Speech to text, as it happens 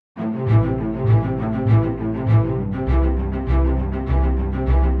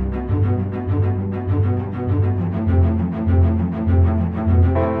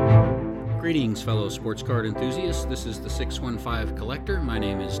Greetings, fellow sports card enthusiasts. This is the 615 Collector. My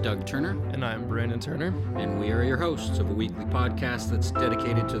name is Doug Turner. And I'm Brandon Turner. And we are your hosts of a weekly podcast that's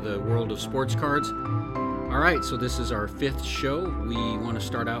dedicated to the world of sports cards. All right, so this is our fifth show. We want to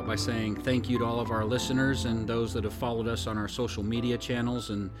start out by saying thank you to all of our listeners and those that have followed us on our social media channels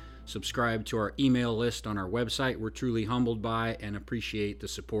and subscribed to our email list on our website. We're truly humbled by and appreciate the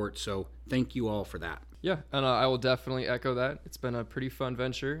support, so thank you all for that. Yeah, and I will definitely echo that. It's been a pretty fun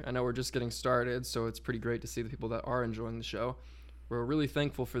venture. I know we're just getting started, so it's pretty great to see the people that are enjoying the show. We're really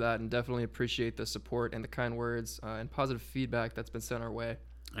thankful for that and definitely appreciate the support and the kind words and positive feedback that's been sent our way.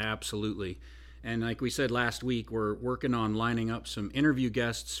 Absolutely. And like we said last week, we're working on lining up some interview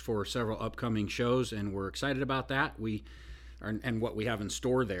guests for several upcoming shows, and we're excited about that. And what we have in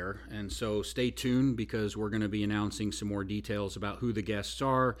store there. And so stay tuned because we're going to be announcing some more details about who the guests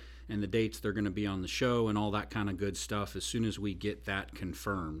are and the dates they're going to be on the show and all that kind of good stuff as soon as we get that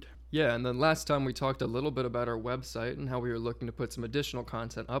confirmed. Yeah, and then last time we talked a little bit about our website and how we were looking to put some additional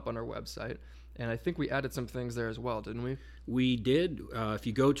content up on our website. And I think we added some things there as well, didn't we? We did. If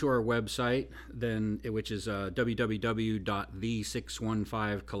you go to our website, which is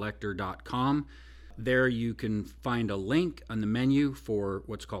www.the615collector.com, there you can find a link on the menu for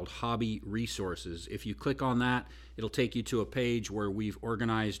what's called Hobby Resources. If you click on that, it'll take you to a page where we've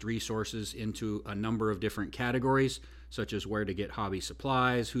organized resources into a number of different categories, such as where to get hobby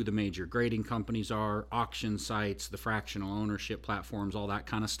supplies, who the major grading companies are, auction sites, the fractional ownership platforms, all that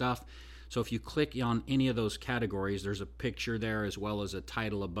kind of stuff. So if you click on any of those categories, there's a picture there as well as a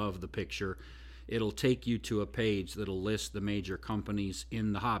title above the picture. It'll take you to a page that'll list the major companies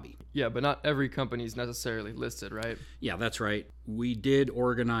in the hobby. Yeah, but not every company is necessarily listed, right? Yeah, that's right. We did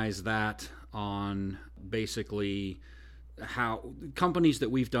organize that on basically how companies that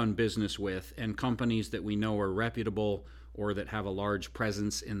we've done business with and companies that we know are reputable or that have a large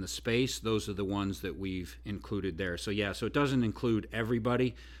presence in the space. Those are the ones that we've included there. So it doesn't include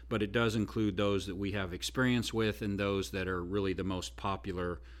everybody, but it does include those that we have experience with and those that are really the most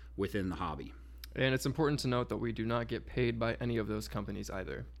popular within the hobby. And it's important to note that we do not get paid by any of those companies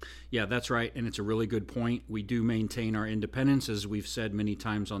either. Yeah, that's right, and it's a really good point. We do maintain our independence, as we've said many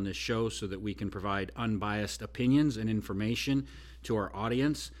times on this show, so that we can provide unbiased opinions and information to our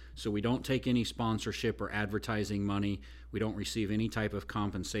audience. So we don't take any sponsorship or advertising money. We don't receive any type of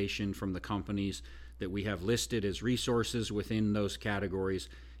compensation from the companies that we have listed as resources within those categories.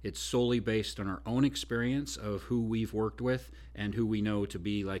 It's solely based on our own experience of who we've worked with and who we know to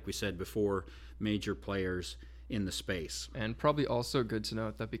be, like we said before, major players in the space. And probably also good to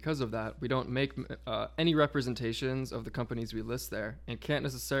note that because of that, we don't make any representations of the companies we list there and can't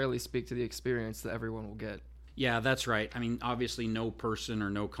necessarily speak to the experience that everyone will get. Yeah, that's right. I mean, obviously no person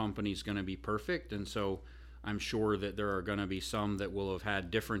or no company is going to be perfect, and so I'm sure that there are going to be some that will have had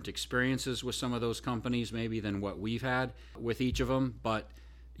different experiences with some of those companies maybe than what we've had with each of them, but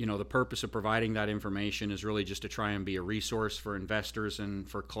the purpose of providing that information is really just to try and be a resource for investors and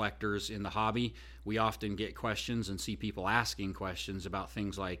for collectors in the hobby. We often get questions and see people asking questions about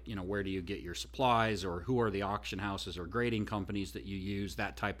things like, where do you get your supplies, or who are the auction houses or grading companies that you use,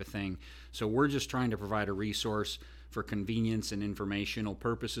 that type of thing. So we're just trying to provide a resource for convenience and informational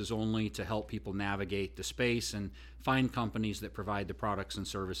purposes only to help people navigate the space and find companies that provide the products and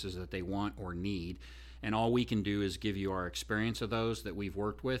services that they want or need. And all we can do is give you our experience of those that we've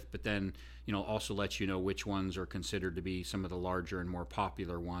worked with, but then, also let you know which ones are considered to be some of the larger and more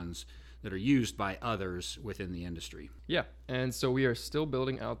popular ones that are used by others within the industry. Yeah, and so we are still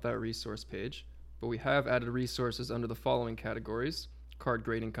building out that resource page, but we have added resources under the following categories: card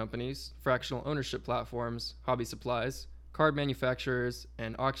grading companies, fractional ownership platforms, hobby supplies, card manufacturers,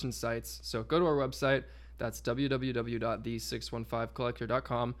 and auction sites. So go to our website, that's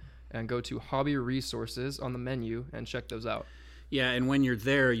www.the615collector.com, and go to Hobby Resources on the menu and check those out. Yeah, and when you're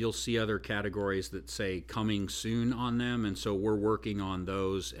there, you'll see other categories that say coming soon on them, and so we're working on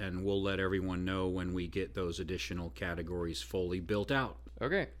those, and we'll let everyone know when we get those additional categories fully built out.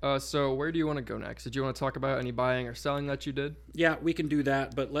 Okay, so where do you want to go next? Did you want to talk about any buying or selling that you did? Yeah, we can do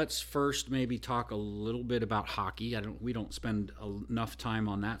that, but let's first maybe talk a little bit about hockey. We don't spend enough time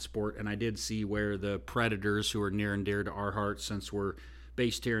on that sport, and I did see where the Predators, who are near and dear to our hearts since we're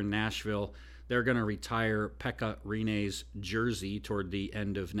based here in Nashville, they're going to retire Pekka Rinne's jersey toward the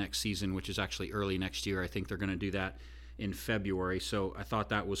end of next season, which is actually early next year. I think they're going to do that in February. So I thought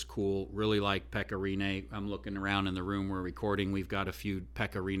that was cool. Really like Pekka Rinne. I'm looking around in the room we're recording. We've got a few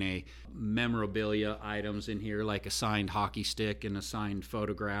Pekka Rinne memorabilia items in here, like a signed hockey stick and a signed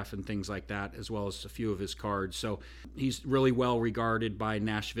photograph and things like that, as well as a few of his cards. So he's really well regarded by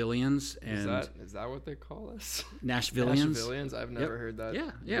Nashvillians. And is that what they call us? Nashvillians? Nashvillians? I've never heard that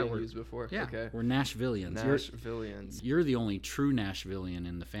being used before. Yeah, okay. We're Nashvillians. Nashvillians. You're the only true Nashvillian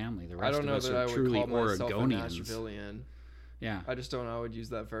in the family. The rest I don't know of us that are I would truly call myself a Oregonians. Nashvillian. Yeah. I just don't know how I would use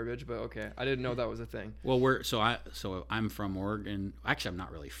that verbiage, but okay. I didn't know that was a thing. Well, I'm from Oregon. Actually, I'm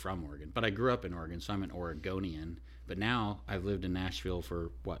not really from Oregon, but I grew up in Oregon, so I'm an Oregonian. But now I've lived in Nashville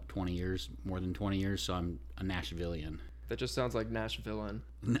for 20 years, more than 20 years, so I'm a Nashvillian. That just sounds like Nashvillian.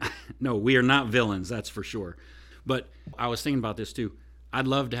 No, we are not villains, that's for sure. But I was thinking about this too. I'd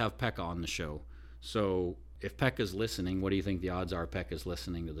love to have Pekka on the show. So if Pekka's listening, what do you think the odds are Pekka's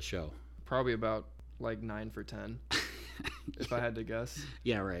listening to the show? Probably about 9 for 10. If I had to guess.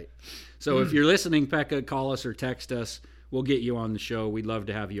 Yeah, right. So if you're listening, Pekka, call us or text us. We'll get you on the show. We'd love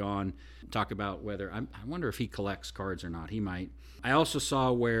to have you on. Talk about whether I wonder if he collects cards or not. He might. I also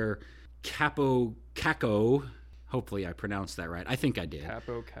saw where Capo Caco, hopefully I pronounced that right. I think I did.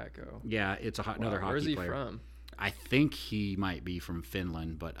 Capo Caco. Yeah, it's another hockey player. Where's he from? I think he might be from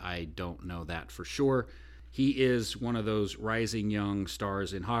Finland, but I don't know that for sure. He is one of those rising young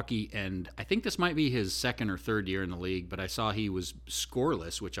stars in hockey, and I think this might be his second or third year in the league, but I saw he was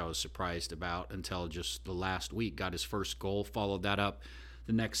scoreless, which I was surprised about until just the last week. Got his first goal, followed that up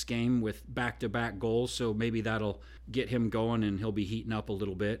the next game with back-to-back goals, so maybe that'll get him going and he'll be heating up a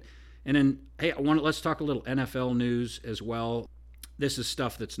little bit. And then, hey, let's talk a little NFL news as well. This is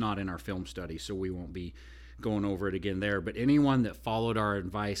stuff that's not in our film study, so we won't be going over it again there. But anyone that followed our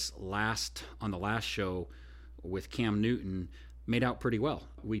advice on the last show with Cam Newton made out pretty well.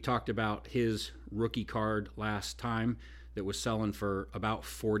 We talked about his rookie card last time that was selling for about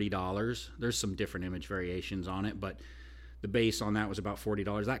 $40. There's some different image variations on it, but the base on that was about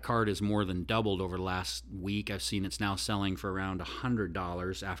 $40. That card has more than doubled over the last week. I've seen it's now selling for around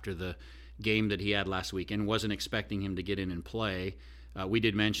 $100 after the game that he had last week, and wasn't expecting him to get in and play. We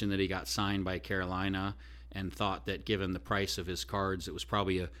did mention that he got signed by Carolina and thought that given the price of his cards, it was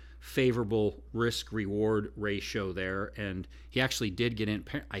probably a favorable risk-reward ratio there, and he actually did get in.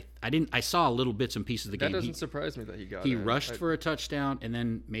 I saw little bits and pieces of the game. That doesn't surprise me that he got in. He rushed for a touchdown and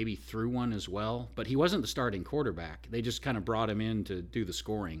then maybe threw one as well, but he wasn't the starting quarterback. They just kind of brought him in to do the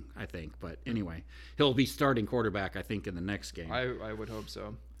scoring, I think. But anyway, he'll be starting quarterback, I think, in the next game. I would hope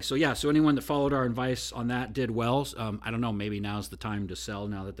so. So anyone that followed our advice on that did well. I don't know, maybe now's the time to sell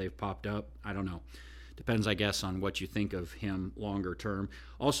now that they've popped up. I don't know. Depends, I guess, on what you think of him longer term.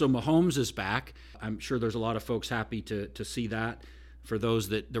 Also, Mahomes is back. I'm sure there's a lot of folks happy to see that. For those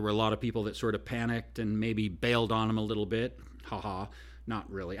that there were a lot of people that sort of panicked and maybe bailed on him a little bit. Not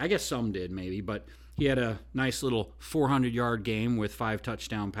really. I guess some did maybe, but he had a nice little 400-yard game with 5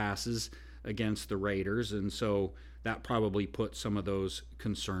 touchdown passes against the Raiders, and so that probably put some of those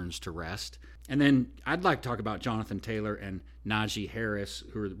concerns to rest. And then I'd like to talk about Jonathan Taylor and Najee Harris,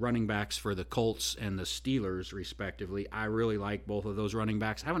 who are running backs for the Colts and the Steelers, respectively. I really like both of those running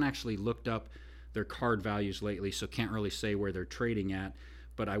backs. I haven't actually looked up their card values lately, so can't really say where they're trading at.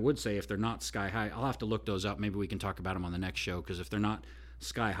 But I would say if they're not sky high, I'll have to look those up. Maybe we can talk about them on the next show, because if they're not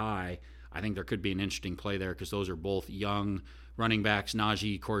sky high, I think there could be an interesting play there, because those are both young running backs.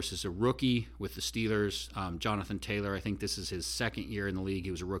 Najee, of course, is a rookie with the Steelers. Jonathan Taylor, I think this is his second year in the league.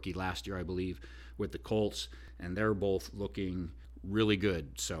 He was a rookie last year, I believe, with the Colts, and they're both looking really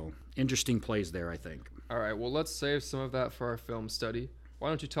good. So interesting plays there, I think. All right, well, let's save some of that for our film study. Why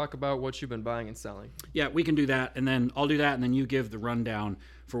don't you talk about what you've been buying and selling? Yeah, we can do that, and then I'll do that, and then you give the rundown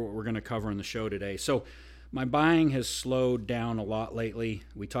for what we're going to cover in the show today. So my buying has slowed down a lot lately.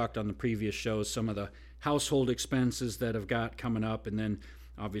 We talked on the previous shows some of the household expenses that have got coming up, and then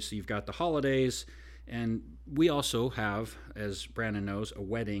obviously you've got the holidays, and we also have, as Brandon knows, a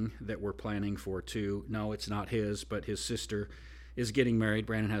wedding that we're planning for too. No, it's not his, but his sister is getting married.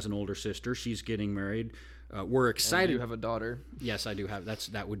 Brandon has an older sister. She's getting married. We're excited. And you have a daughter. Yes, I do have.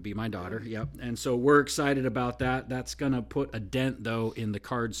 That would be my daughter. Yep. And so we're excited about that. That's going to put a dent, though, in the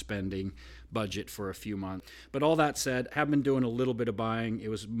card spending budget for a few months. But all that said, have been doing a little bit of buying. It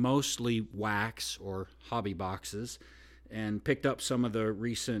was mostly wax or hobby boxes, and picked up some of the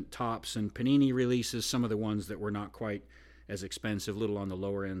recent Topps and Panini releases, some of the ones that were not quite as expensive, a little on the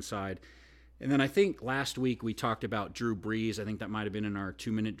lower end side. And then I think last week we talked about Drew Brees. I think that might have been in our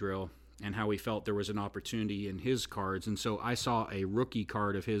 2-minute drill, and how we felt there was an opportunity in his cards. And so I saw a rookie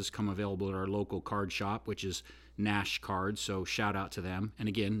card of his come available at our local card shop, which is Nash cards, so shout out to them. And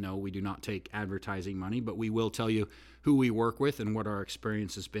again, no, we do not take advertising money, but we will tell you who we work with and what our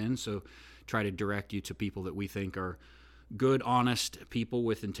experience has been, so try to direct you to people that we think are good, honest people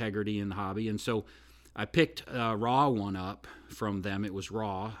with integrity in the hobby. And so I picked a raw one up from them. It was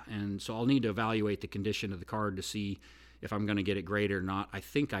raw, and so I'll need to evaluate the condition of the card to see if I'm going to get it graded or not. I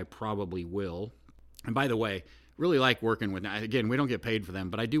think I probably will. And by the way, really like working with them. Again, we don't get paid for them,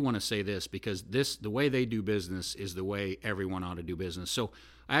 but I do want to say this because the way they do business is the way everyone ought to do business. So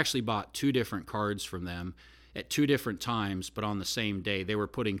I actually bought 2 different cards from them at 2 different times, but on the same day. They were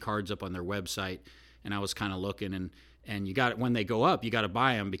putting cards up on their website, and I was kind of looking, and you got, when they go up, you got to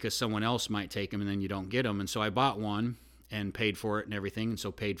buy them because someone else might take them and then you don't get them. And so I bought one and paid for it and everything, and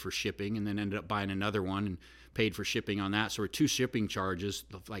so paid for shipping, and then ended up buying another one and paid for shipping on that. So 2 shipping charges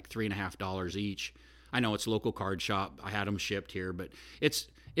of like $3.50 each. I know it's a local card shop. I had them shipped here, but it's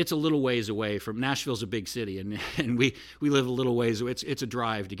a little ways away from Nashville's a big city, and we live a little ways. It's a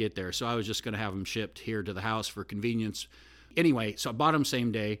drive to get there. So I was just going to have them shipped here to the house for convenience. Anyway, so I bought them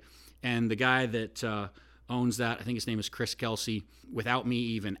same day, and the guy that owns that, I think his name is Chris Kelsey, without me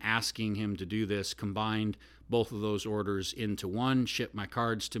even asking him to do this, combined both of those orders into one, shipped my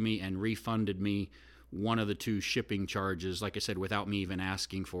cards to me, and refunded me one of the 2 shipping charges, like I said, without me even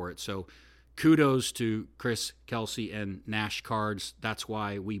asking for it. So kudos to Chris Kelsey and Nash Cards. That's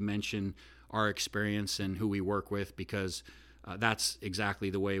why we mention our experience and who we work with, because that's exactly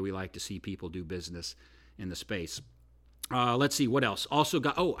the way we like to see people do business in the space. Let's see what else. Also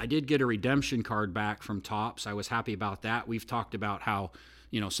I did get a redemption card back from Topps. I was happy about that. We've talked about how,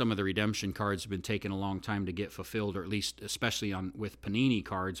 some of the redemption cards have been taking a long time to get fulfilled, or at least especially with Panini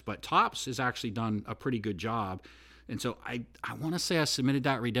cards, but Topps has actually done a pretty good job. And so I want to say I submitted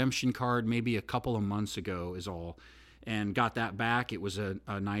that redemption card maybe a couple of months ago is all, and got that back. It was a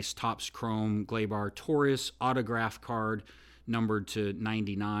nice Topps Chrome Gleyber Torres autograph card, numbered to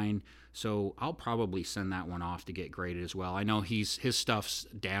 99. So I'll probably send that one off to get graded as well. I know his stuff's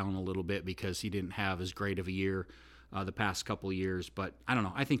down a little bit because he didn't have as great of a year the past couple of years, but I don't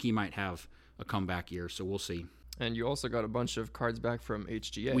know. I think he might have a comeback year, so we'll see. And you also got a bunch of cards back from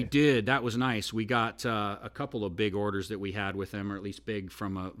HGA. We did. That was nice. We got a couple of big orders that we had with them, or at least big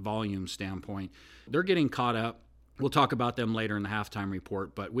from a volume standpoint. They're getting caught up. We'll talk about them later in the halftime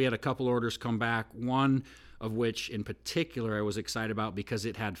report, but we had a couple orders come back, one of which in particular I was excited about because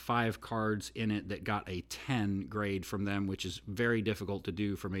it had 5 cards in it that got a 10 grade from them, which is very difficult to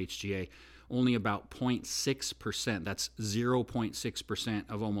do from HGA. Only about 0.6%, that's 0.6%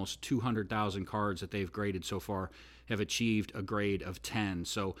 of almost 200,000 cards that they've graded so far have achieved a grade of 10.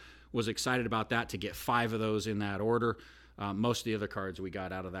 So was excited about that, to get 5 of those in that order. Most of the other cards we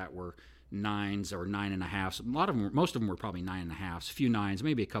got out of that were 9s or 9.5s. Most of them were probably 9.5s, a few 9s,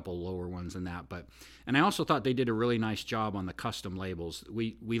 maybe a couple lower ones than that. And I also thought they did a really nice job on the custom labels.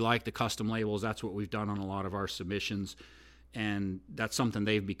 We like the custom labels. That's what we've done on a lot of our submissions, and that's something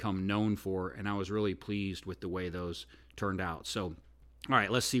they've become known for, and I was really pleased with the way those turned out. So, all right,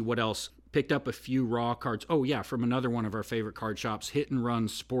 let's see what else. Picked up a few raw cards. Oh, yeah, from another one of our favorite card shops, Hit and Run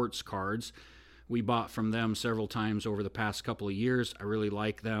Sports Cards. We bought from them several times over the past couple of years. I really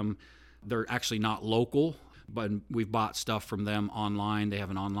like them. They're actually not local, but we've bought stuff from them online. They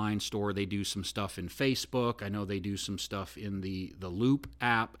have an online store. They do some stuff in Facebook. I know they do some stuff in the Loop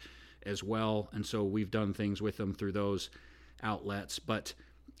app as well, and so we've done things with them through those outlets. But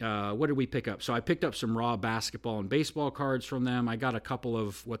what did we pick up? So I picked up some raw basketball and baseball cards from them. I got a couple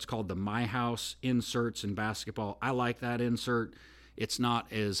of what's called the My House inserts in basketball. I like that insert. It's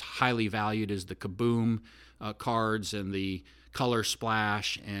not as highly valued as the Kaboom cards and the Color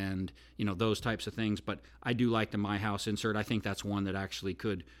Splash and those types of things, but I do like the My House insert. I think that's one that actually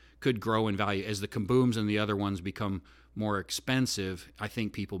could grow in value as the Kabooms and the other ones become more expensive. I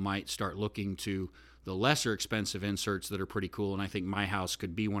think people might start looking to the lesser expensive inserts that are pretty cool, and I think My House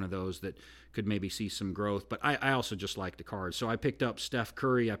could be one of those that could maybe see some growth. But I also just like the cards. So I picked up Steph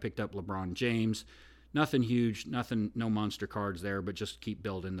Curry, I picked up LeBron James. Nothing huge, no monster cards there, but just keep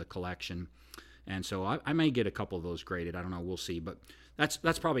building the collection. And so I may get a couple of those graded. I don't know. We'll see. But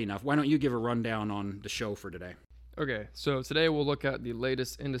that's probably enough. Why don't you give a rundown on the show for today? Okay, so today we'll look at the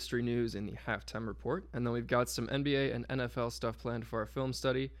latest industry news in the halftime report, and then we've got some NBA and NFL stuff planned for our film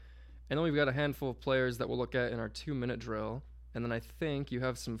study, and then we've got a handful of players that we'll look at in our 2-minute drill, and then I think you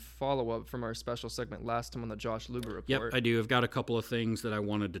have some follow-up from our special segment last time on the Josh Luber report. Yep, I do. I've got a couple of things that I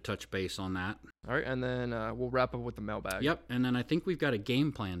wanted to touch base on that. All right, and then we'll wrap up with the mailbag. Yep, and then I think we've got a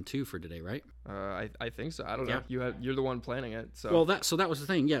game plan too for today, right? I think so. I don't know. You're the one planning it. So that was the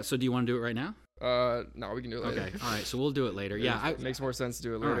thing. Yeah. So do you want to do it right now? No, we can do it later. Okay, all right, so we'll do it later. Yeah, It makes more sense to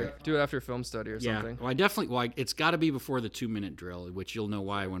do it later. right. Do it after film study or something. Well, it's got to be before the 2-minute drill, which you'll know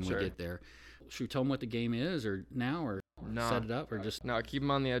why when Sure. we get there. Should we tell them what the game is, or now, or No. set it up, or just? No, keep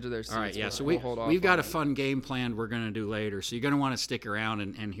them on the edge of their seats. All right, yeah. So we'll hold off we've got on a fun game planned we're going to do later, so you're going to want to stick around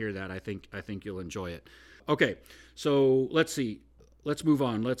and hear that. I think you'll enjoy it. Okay, so let's see. Let's move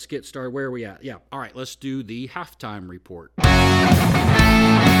on. Let's get started. Where are we at? Yeah. All right. Let's do the halftime report.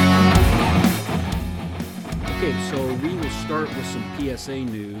 Okay, so we will start with some PSA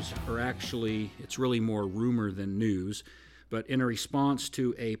news, or actually, it's really more rumor than news. But in a response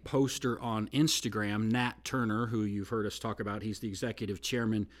to a poster on Instagram, Nat Turner, who you've heard us talk about, he's the executive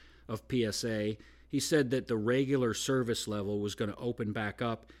chairman of PSA, he said that the regular service level was going to open back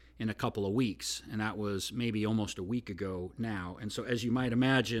up in a couple of weeks, and that was maybe almost a week ago now. And so, as you might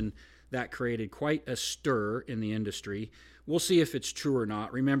imagine, that created quite a stir in the industry. We'll see if it's true or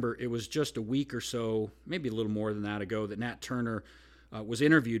not. Remember, it was just a week or so, maybe a little more than that ago, that Nat Turner was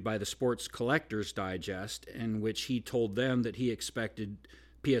interviewed by the Sports Collectors Digest, in which he told them that he expected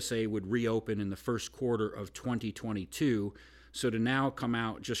PSA would reopen in the first quarter of 2022. So to now come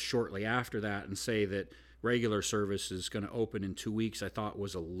out just shortly after that and say that regular service is going to open in 2 weeks, I thought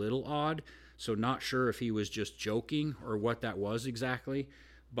was a little odd. So not sure if he was just joking or what that was exactly.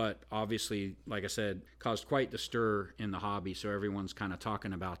 But obviously, like I said, caused quite the stir in the hobby. So everyone's kind of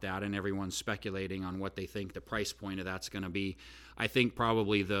talking about that, and everyone's speculating on what they think the price point of that's going to be. I think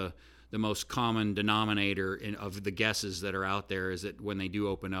probably the most common denominator of the guesses that are out there is that when they do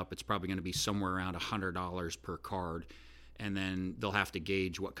open up, it's probably going to be somewhere around $100 per card. And then they'll have to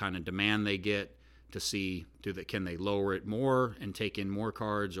gauge what kind of demand they get to see can they lower it more and take in more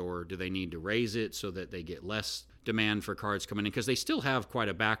cards, or do they need to raise it so that they get less demand for cards coming in, because they still have quite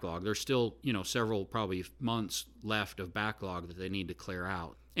a backlog. There's still, several probably months left of backlog that they need to clear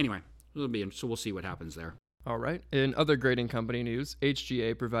out. Anyway, so we'll see what happens there. All right. In other grading company news,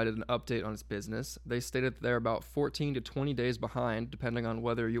 HGA provided an update on its business. They stated that they're about 14 to 20 days behind, depending on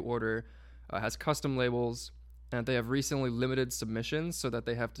whether your order has custom labels, and they have recently limited submissions so that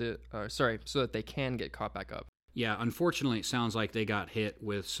they can get caught back up. Yeah, unfortunately, it sounds like they got hit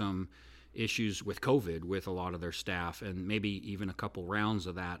with some issues with COVID with a lot of their staff, and maybe even a couple rounds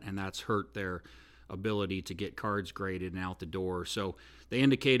of that, and that's hurt their ability to get cards graded and out the door. So they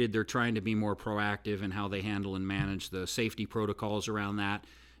indicated they're trying to be more proactive in how they handle and manage the safety protocols around that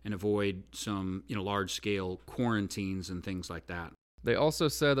and avoid some, large-scale quarantines and things like that. They also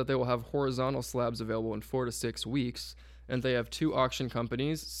said that they will have horizontal slabs available in 4 to 6 weeks, and they have 2 auction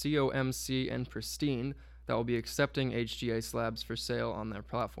companies, COMC and Pristine, that will be accepting HGA slabs for sale on their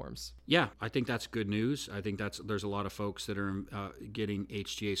platforms. Yeah, I think that's good news. I think there's a lot of folks that are getting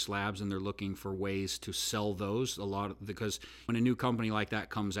HGA slabs, and they're looking for ways to sell those because when a new company like that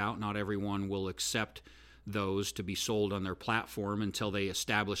comes out, not everyone will accept those to be sold on their platform until they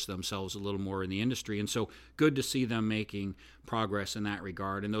establish themselves a little more in the industry. And so good to see them making progress in that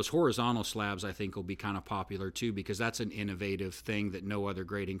regard. And those horizontal slabs, I think, will be kind of popular too, because that's an innovative thing that no other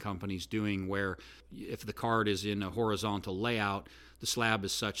grading company's doing, where if the card is in a horizontal layout, the slab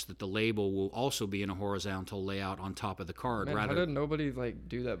is such that the label will also be in a horizontal layout on top of the card. Man, how did nobody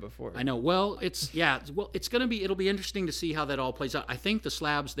do that before? I know. Well, it'll be interesting to see how that all plays out. I think the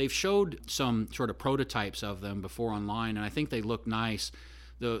slabs, they've showed some sort of prototypes of them before online, and I think they look nice.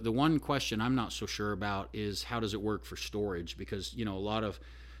 The one question I'm not so sure about is how does it work for storage, because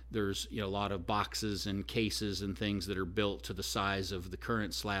there's a lot of boxes and cases and things that are built to the size of the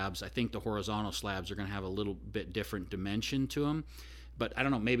current slabs. I think the horizontal slabs are going to have a little bit different dimension to them. But I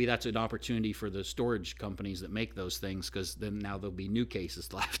don't know, maybe that's an opportunity for the storage companies that make those things, because then now there'll be new cases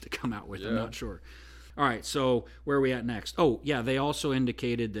they'll have to come out with. Yeah. I'm not sure. All right, so where are we at next? Oh, yeah, they also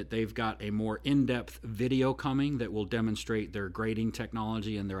indicated that they've got a more in-depth video coming that will demonstrate their grading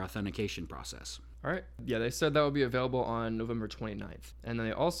technology and their authentication process. All right. Yeah, they said that will be available on November 29th. And then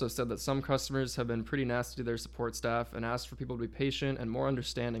they also said that some customers have been pretty nasty to their support staff and asked for people to be patient and more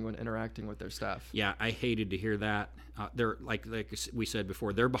understanding when interacting with their staff. Yeah, I hated to hear that. They're like we said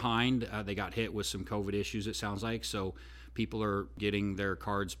before, they're behind. They got hit with some COVID issues, it sounds like. So people are getting their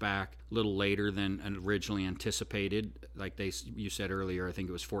cards back a little later than originally anticipated. Like you said earlier, I think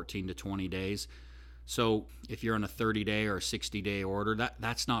it was 14 to 20 days. So if you're on a 30-day or a 60-day order,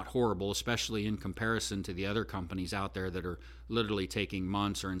 that's not horrible, especially in comparison to the other companies out there that are literally taking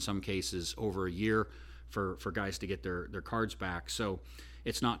months, or in some cases over a year, for guys to get their cards back. So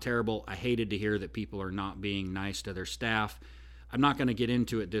it's not terrible. I hated to hear that people are not being nice to their staff. I'm not going to get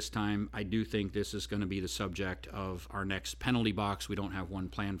into it this time. I do think this is going to be the subject of our next penalty box. We don't have one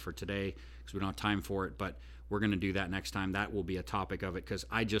planned for today because we don't have time for it, but we're going to do that next time. That will be a topic of it because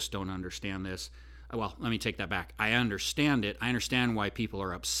I just don't understand this. Well, let me take that back. I understand it. I understand why people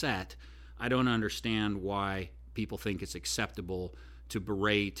are upset. I don't understand why people think it's acceptable to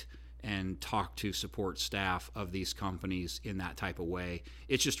berate and talk to support staff of these companies in that type of way.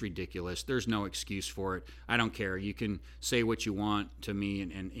 It's just ridiculous. There's no excuse for it. I don't care. You can say what you want to me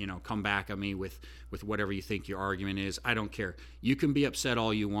and come back at me with whatever you think your argument is. I don't care. You can be upset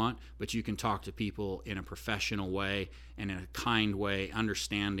all you want, but you can talk to people in a professional way and in a kind way,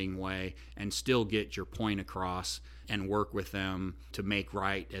 understanding way, and still get your point across and work with them to make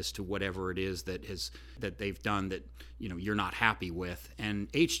right as to whatever it is that they've done that you're not happy with.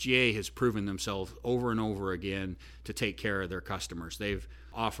 And HGA has proven themselves over and over again to take care of their customers. They've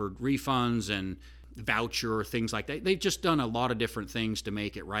offered refunds and voucher things like that. They've just done a lot of different things to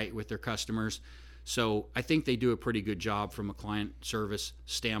make it right with their customers. So I think they do a pretty good job from a client service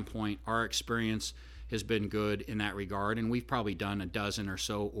standpoint. Our experience has been good in that regard, and we've probably done a dozen or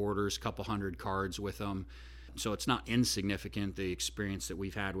so orders, a couple hundred cards with them. So it's not insignificant, the experience that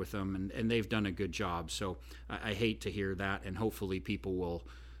we've had with them, and they've done a good job. So I hate to hear that, and hopefully people will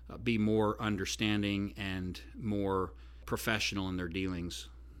be more understanding and more professional in their dealings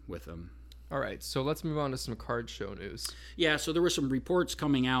with them. All right, so let's move on to some card show news. Yeah, so there were some reports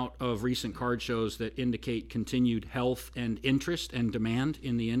coming out of recent card shows that indicate continued health and interest and demand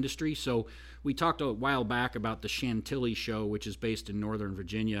in the industry. So we talked a while back about the Chantilly show, which is based in Northern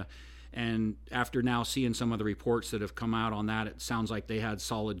Virginia. And after now seeing some of the reports that have come out on that, it sounds like they had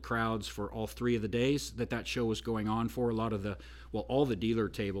solid crowds for all 3 of the days that show was going on for. All the dealer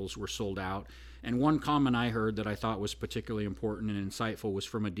tables were sold out. And one comment I heard that I thought was particularly important and insightful was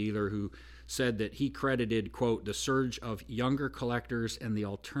from a dealer who said that he credited, quote, the surge of younger collectors and the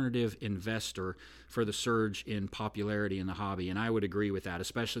alternative investor for the surge in popularity in the hobby. And I would agree with that,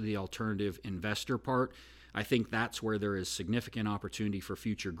 especially the alternative investor part. I think that's where there is significant opportunity for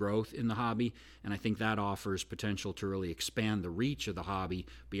future growth in the hobby, and I think that offers potential to really expand the reach of the hobby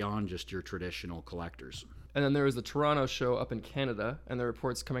beyond just your traditional collectors. And then there was the Toronto show up in Canada, and the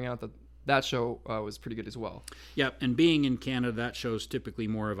reports coming out that show was pretty good as well. Yep, and being in Canada, that show's typically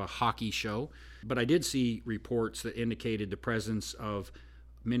more of a hockey show, but I did see reports that indicated the presence of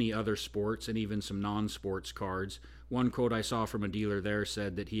many other sports and even some non-sports cards. One quote I saw from a dealer there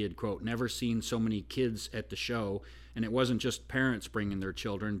said that he had, quote, never seen so many kids at the show, and it wasn't just parents bringing their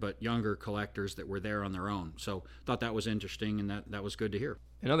children, but younger collectors that were there on their own. So thought that was interesting, and that was good to hear.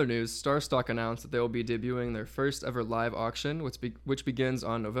 In other news, StarStock announced that they will be debuting their first ever live auction, which begins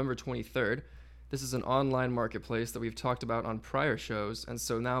on November 23rd. This is an online marketplace that we've talked about on prior shows, and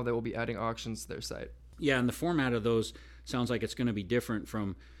so now they will be adding auctions to their site. Yeah, and the format of those sounds like it's going to be different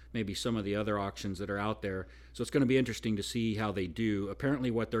from maybe some of the other auctions that are out there. So it's going to be interesting to see how they do. Apparently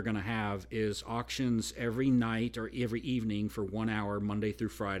what they're going to have is auctions every night or every evening for 1 hour, Monday through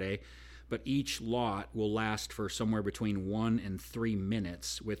Friday. But each lot will last for somewhere between 1 and 3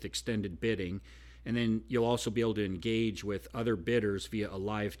 minutes with extended bidding. And then you'll also be able to engage with other bidders via a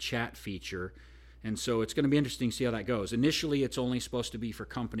live chat feature. And so it's going to be interesting to see how that goes. Initially, it's only supposed to be for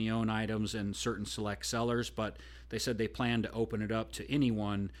company-owned items and certain select sellers, but they said they plan to open it up to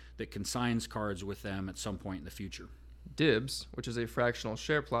anyone that consigns cards with them at some point in the future. Dibs, which is a fractional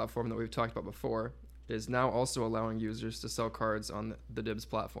share platform that we've talked about before, is now also allowing users to sell cards on the Dibs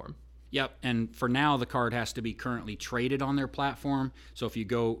platform. Yep, and for now, the card has to be currently traded on their platform. So if you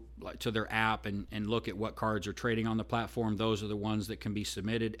go to their app and look at what cards are trading on the platform, those are the ones that can be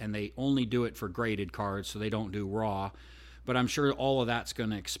submitted, and they only do it for graded cards, so they don't do raw. But I'm sure all of that's going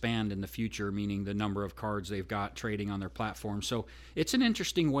to expand in the future, meaning the number of cards they've got trading on their platform. So it's an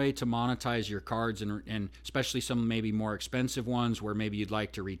interesting way to monetize your cards, and especially some maybe more expensive ones where maybe you'd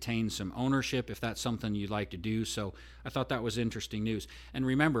like to retain some ownership if that's something you'd like to do. So I thought that was interesting news. And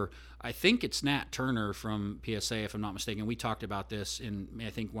remember, I think it's Nat Turner from PSA, if I'm not mistaken. We talked about this in, I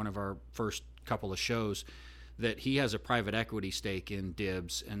think, one of our first couple of shows, that he has a private equity stake in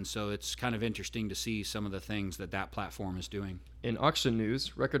Dibs, and so it's kind of interesting to see some of the things that platform is doing. In auction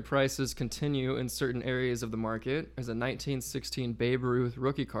news, record prices continue in certain areas of the market as a 1916 Babe Ruth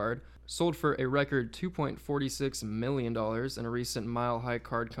rookie card sold for a record $2.46 million in a recent Mile High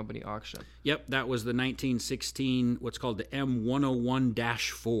Card Company auction. Yep, that was the 1916, what's called the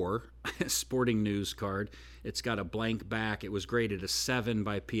M101-4 Sporting News card. It's got a blank back. It was graded a 7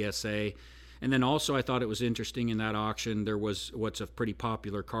 by PSA. And then also I thought it was interesting in that auction, there was what's a pretty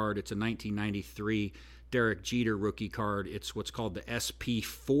popular card. It's a 1993 Derek Jeter rookie card. It's what's called the SP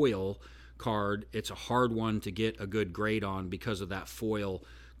Foil card. It's a hard one to get a good grade on because of that foil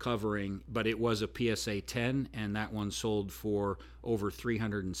covering, but it was a PSA 10, and that one sold for over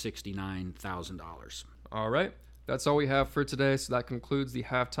 $369,000. All right. That's all we have for today, so that concludes the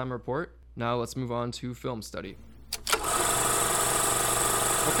halftime report. Now let's move on to film study.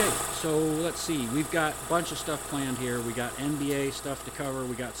 Okay, so let's see. We've got a bunch of stuff planned here. We got NBA stuff to cover.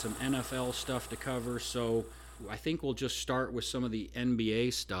 We got some NFL stuff to cover. So I think we'll just start with some of the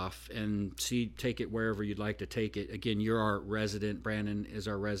NBA stuff and take it wherever you'd like to take it. Again, you're our resident, Brandon is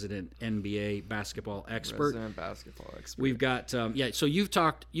our resident NBA basketball expert. Resident basketball expert. We've got, so you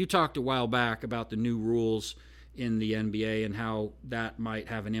talked a while back about the new rules in the NBA and how that might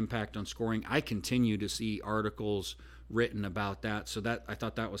have an impact on scoring. I continue to see articles written about that, so that I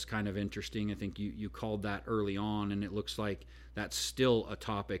thought that was kind of interesting. I think you called that early on, and it looks like that's still a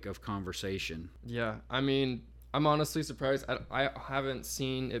topic of conversation. Yeah, I mean, I'm honestly surprised. I haven't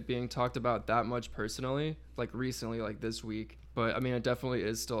seen it being talked about that much personally, like recently, like this week. But I mean, it definitely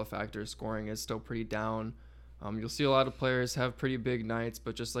is still a factor. Scoring is still pretty down. You'll see a lot of players have pretty big nights,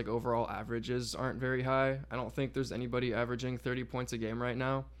 but just like overall averages aren't very high. I don't think there's anybody averaging 30 points a game right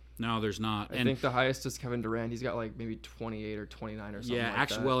now. No, there's not. I think the highest is Kevin Durant. He's got like maybe 28 or 29 or something. Yeah, like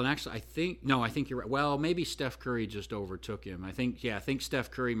actually, that. I think you're right. Well, maybe Steph Curry just overtook him. I think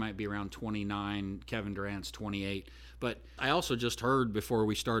Steph Curry might be around 29. Kevin Durant's 28. But I also just heard before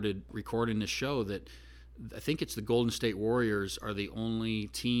we started recording this show that I think it's the Golden State Warriors are the only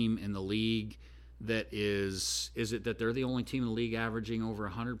team in the league that is it that they're the only team in the league averaging over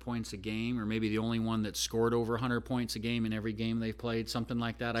 100 points a game, or maybe the only one that scored over 100 points a game in every game they've played, something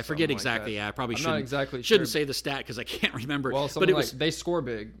like that. I forget exactly. Yeah, I probably shouldn't say the stat because I can't remember. Well, but they score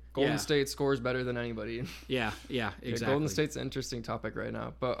big. Golden State scores better than anybody. Yeah, exactly. Yeah, Golden State's an interesting topic right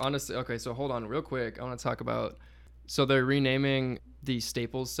now. But honestly, okay, so hold on real quick. I want to talk about, so they're renaming the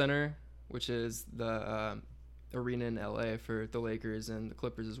Staples Center, which is the arena in LA for the Lakers and the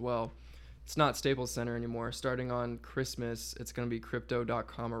Clippers as well. It's not Staples Center anymore. Starting on Christmas, it's going to be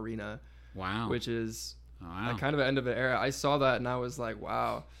Crypto.com Arena. Wow. Which is kind of the end of an era. I saw that and I was like,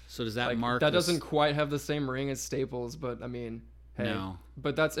 wow. So does that mark... That doesn't quite have the same ring as Staples, but I mean, hey. No.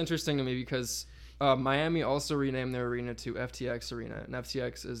 But that's interesting to me because Miami also renamed their arena to FTX Arena. And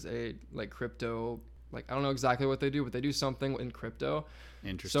FTX is a crypto... I don't know exactly what they do, but they do something in crypto.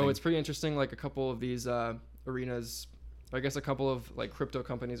 Interesting. So it's pretty interesting. A couple of these arenas... I guess a couple of crypto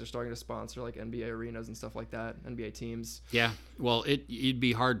companies are starting to sponsor NBA arenas and stuff like that, NBA teams. Yeah, well, you'd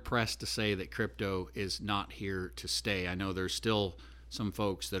be hard pressed to say that crypto is not here to stay. I know there's still some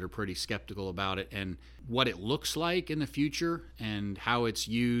folks that are pretty skeptical about it and what it looks like in the future and how it's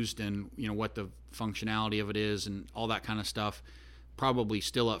used and what the functionality of it is and all that kind of stuff. Probably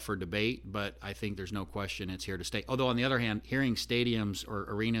still up for debate, but I think there's no question it's here to stay. Although on the other hand, hearing stadiums or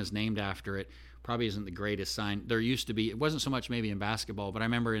arenas named after it probably isn't the greatest sign. There used to be, it wasn't so much maybe in basketball, but I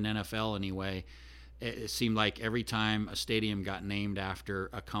remember in NFL anyway, it seemed like every time a stadium got named after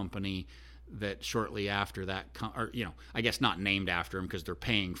a company, that shortly after that, I guess not named after them because they're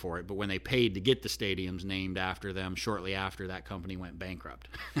paying for it, but when they paid to get the stadiums named after them, shortly after that company went bankrupt.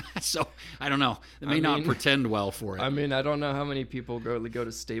 So I don't know. It may not pretend well for it. I mean, I don't know how many people go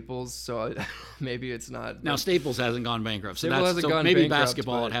to Staples, so maybe it's not. Now Staples hasn't gone bankrupt, so maybe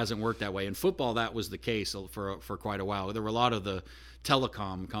basketball it hasn't worked that way. In football, that was the case for quite a while. There were a lot of the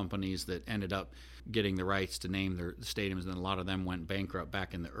telecom companies that ended up getting the rights to name their stadiums, and a lot of them went bankrupt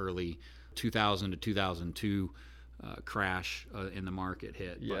back in the early 2000 to 2002 crash in the market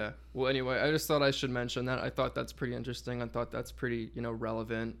hit. Yeah. Well, anyway, I just thought I should mention that. I thought that's pretty interesting. I thought that's pretty,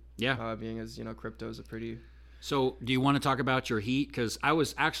 relevant. Yeah. Being as, crypto is a pretty... So do you want to talk about your Heat? Because I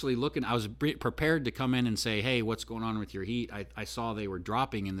was actually I was prepared to come in and say, hey, what's going on with your Heat? I saw they were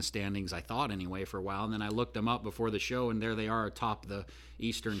dropping in the standings, I thought anyway, for a while. And then I looked them up before the show, and there they are atop the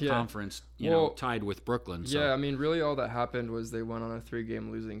Eastern Conference, tied with Brooklyn. So. Yeah, I mean, really all that happened was they went on a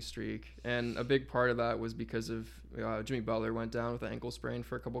 3-game losing streak. And a big part of that was because of Jimmy Butler went down with an ankle sprain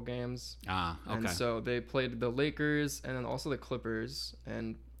for a couple games. Ah, okay. And so they played the Lakers and then also the Clippers.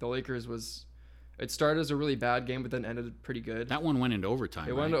 And the Lakers was... It started as a really bad game, but then ended pretty good. That one went into overtime.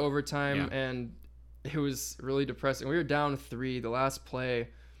 It went into overtime, and it was really depressing. We were down 3. The last play,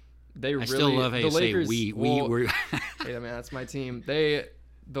 I still love how you Lakers, say we were. Hey, man, that's my team. The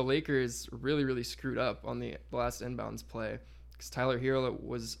Lakers really, really screwed up on the last inbounds play because Tyler Hero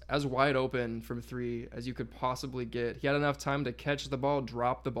was as wide open from 3 as you could possibly get. He had enough time to catch the ball,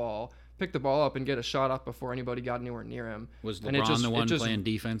 drop the ball, pick the ball up and get a shot off before anybody got anywhere near him. Was LeBron the one playing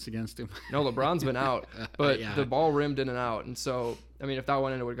defense against him? No, LeBron's been out, but the ball rimmed in and out. And so, I mean, if that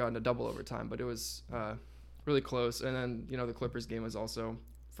went in, it would have gotten to double overtime, but it was really close. And then, the Clippers game was also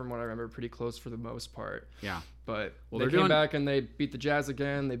from what I remember, pretty close for the most part. Yeah. But Well, they they're came doing back and they beat the Jazz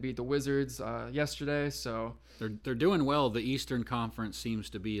again. They beat the Wizards yesterday. So they're doing well. The Eastern Conference seems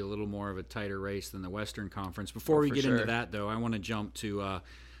to be a little more of a tighter race than the Western Conference. Before we get into that, though, I want to jump to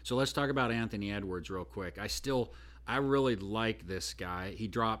so let's talk about Anthony Edwards real quick. I really like this guy. He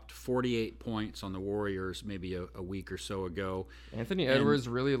dropped 48 points on the Warriors maybe a week or so ago. Anthony Edwards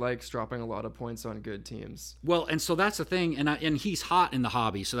really likes dropping a lot of points on good teams. Well, and so that's the thing, and he's hot in the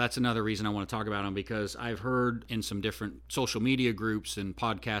hobby, so that's another reason I want to talk about him, because I've heard in some different social media groups and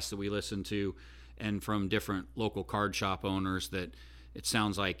podcasts that we listen to and from different local card shop owners that it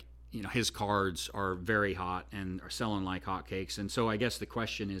sounds like his cards are very hot and are selling like hotcakes. And so I guess the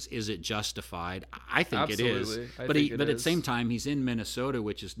question is it justified? I think Absolutely. it is. But at the same time, he's in Minnesota,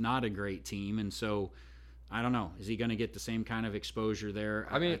 which is not a great team. And so I don't know. Is he going to get the same kind of exposure there?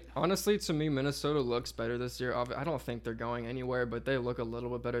 I mean, honestly, to me, Minnesota looks better this year. I don't think they're going anywhere, but they look a little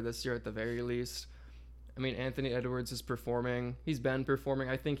bit better this year at the very least. I mean, Anthony Edwards is performing. He's been performing.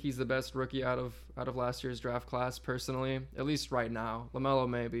 I think he's the best rookie out of last year's draft class, personally, at least right now. LaMelo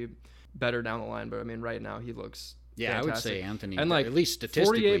may be better down the line, but I mean, right now he looks fantastic. I would say Anthony, and like at least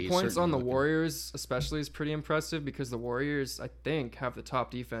statistically, 48 points on the Warriors, especially, is pretty impressive, because the Warriors, I think, have the top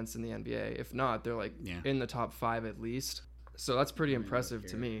defense in the NBA. If not, they're like in the top 5 at least. So that's pretty impressive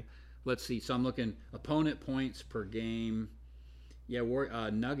to me. Let's see. So I'm looking opponent points per game. Yeah,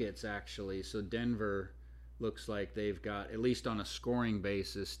 Nuggets actually. So Denver looks like they've got, at least on a scoring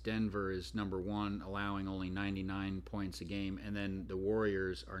basis, Denver is number 1, allowing only 99 points a game, and then the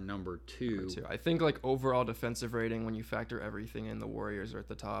Warriors are number 2. I think like overall defensive rating, when you factor everything in, the Warriors are at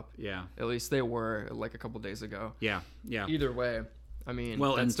the top. Yeah. At least they were like a couple days ago. Yeah. Either way, I mean,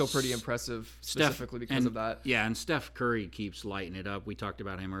 well, that's still pretty impressive, specifically because of that. Yeah, and Steph Curry keeps lighting it up. We talked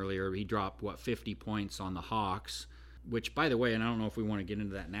about him earlier. He dropped, 50 points on the Hawks, which, by the way, and I don't know if we want to get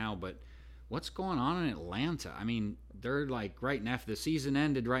into that now, but what's going on in Atlanta? I mean, they're like right now, if the season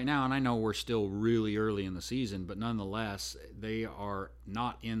ended right now, and I know we're still really early in the season, but nonetheless, they are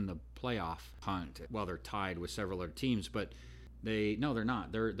not in the playoff hunt. Well, they're tied with several other teams, but they're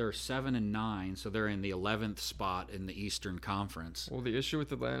not. They're 7-9, so they're in the 11th spot in the Eastern Conference. Well, the issue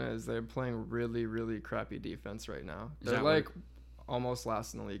with Atlanta is they're playing really, really crappy defense right now. They're like almost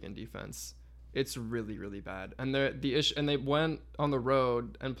last in the league in defense. It's really, really bad. And they went on the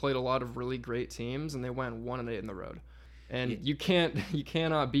road and played a lot of really great teams, and they went 1-8 in the road. And you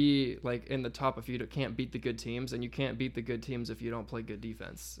cannot be like in the top if you can't beat the good teams, and you can't beat the good teams if you don't play good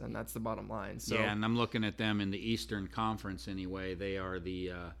defense. And that's the bottom line. So yeah, and I'm looking at them in the Eastern Conference anyway. They are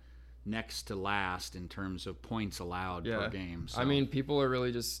the next to last in terms of points allowed per game. So. I mean, people are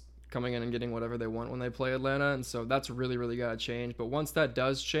really just coming in and getting whatever they want when they play Atlanta, and so that's really, really got to change. But once that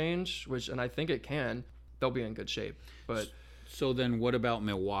does change, and I think it can, they'll be in good shape. But so then what about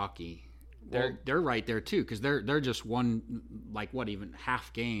Milwaukee? They're right there too, because they're just one, even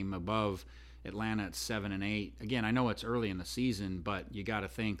half game above Atlanta at 7-8. Again, I know it's early in the season, but you got to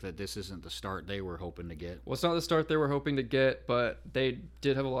think that this isn't the start they were hoping to get. Well, it's not the start they were hoping to get, but they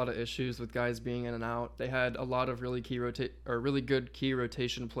did have a lot of issues with guys being in and out. They had a lot of really good key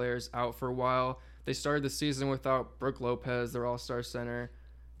rotation players out for a while. They started the season without Brook Lopez, their all-star center.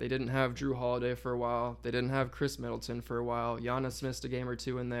 They didn't have Drew Holiday for a while. They didn't have Chris Middleton for a while. Giannis missed a game or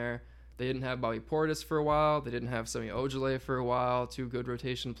two in there. They didn't have Bobby Portis for a while. They didn't have Semi Ojeleye for a while, 2 good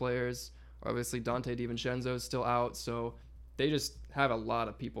rotation players. Obviously, Dante DiVincenzo is still out, so they just have a lot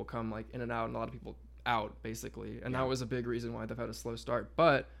of people come in and out, and a lot of people out, basically. And that was a big reason why they've had a slow start.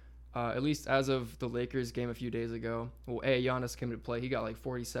 But at least as of the Lakers game a few days ago, Giannis came to play. He got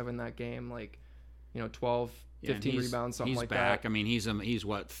 47 that game, 12, 15 rebounds, something like that. He's back. I mean, he's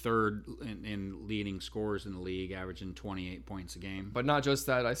what, third in leading scorers in the league, averaging 28 points a game. But not just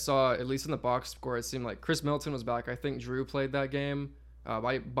that. I saw, at least in the box score, it seemed like Chris Middleton was back. I think Drew played that game.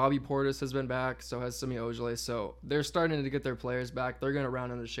 Bobby Portis has been back, so has Semi Ojeleye. So they're starting to get their players back. They're going to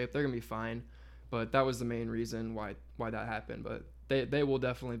round into shape. They're going to be fine. But that was the main reason why that happened. But they will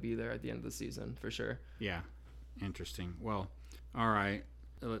definitely be there at the end of the season for sure. Yeah, interesting. Well, all right.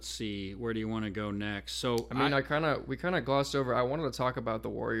 Let's see. Where do you want to go next? So I mean, we kind of glossed over. I wanted to talk about the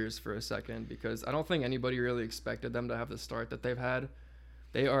Warriors for a second, because I don't think anybody really expected them to have the start that they've had.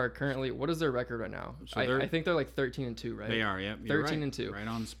 They are currently, what is their record right now? So I think they're 13-2, right? They are, yep. 13-2. Right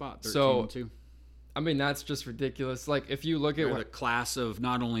on the spot. 13-2. I mean, that's just ridiculous. If you look at the class of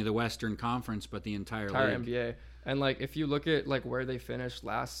not only the Western Conference but the entire league. NBA. And if you look at where they finished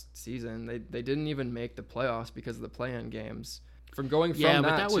last season, they didn't even make the playoffs because of the play-in games. From going from but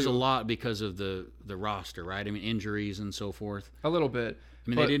that that was to a lot because of the roster, right? I mean, injuries and so forth. a little bit. I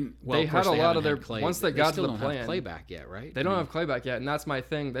mean, But they didn't. Well, they of course, had a they lot of haven't their had Clay. once they got to still the don't plan. have Clay back yet, right? They don't have Clay back yet, and that's my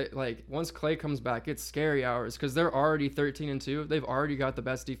thing. They, like, once Clay comes back, it's scary hours because they're already 13-2. They've already got the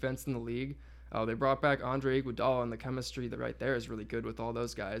best defense in the league. They brought back Andre Iguodala, and the chemistry that right there is really good with all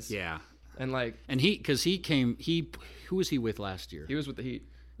those guys. Yeah, and like, and who was he with last year? he was with the Heat.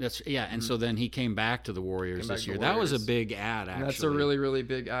 And so then he came back to the Warriors this year. That was a big ad, actually. And that's a really, really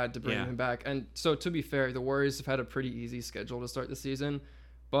big ad to bring Yeah. him back. And so, to be fair, the Warriors have had a pretty easy schedule to start the season.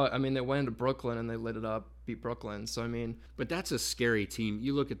 But, I mean, they went into Brooklyn and they lit it up, beat Brooklyn. So, I mean... But that's a scary team.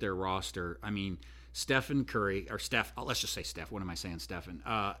 You look at their roster. I mean, Stephen Curry, or Steph, let's just say Steph. What am I saying, Stephen?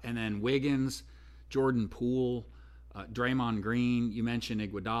 And then Wiggins, Jordan Poole, Draymond Green. You mentioned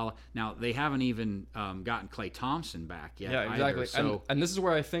Iguodala. Now, they haven't even gotten Klay Thompson back yet. Yeah, exactly. So, and this is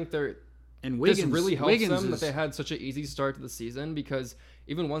where I think they're... And Wiggins, this really helps Wiggins them that they had such an easy start to the season, because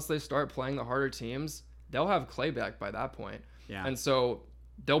even once they start playing the harder teams, they'll have Clay back by that point. Yeah. And so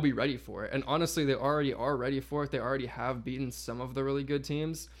they'll be ready for it. And honestly, they already are ready for it. They already have beaten some of the really good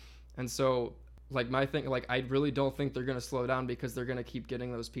teams. And so, like, my thing, like, I really don't think they're going to slow down because they're going to keep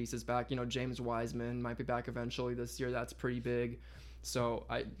getting those pieces back. You know, James Wiseman might be back eventually this year. That's pretty big. So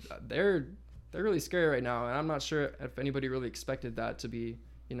they're really scary right now. And I'm not sure if anybody really expected that to be,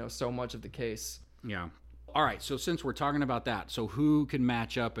 you know, so much of the case. Yeah. All right. So since we're talking about that, so who can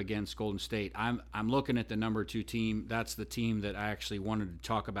match up against Golden State? I'm looking at the number 2 team. That's the team that I actually wanted to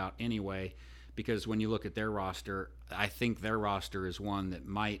talk about anyway, because when you look at their roster, I think their roster is one that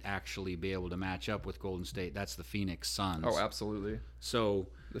might actually be able to match up with Golden State. That's the Phoenix Suns. Oh, absolutely. So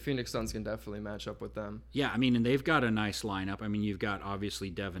the Phoenix Suns can definitely match up with them. Yeah, I mean, and they've got a nice lineup. I mean, you've got obviously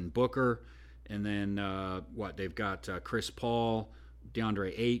Devin Booker, and then they've got Chris Paul,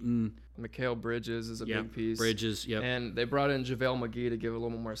 DeAndre Ayton. Mikal Bridges is a big piece. Bridges, yep. And they brought in JaVale McGee to give a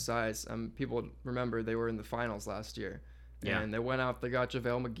little more size. People remember they were in the finals last year. Yeah. And they went out, they got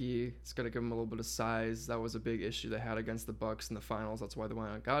JaVale McGee. It's going to give them a little bit of size. That was a big issue they had against the Bucks in the finals. That's why they went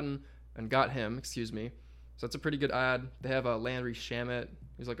out and got him. So that's a pretty good ad. They have Landry Shamet.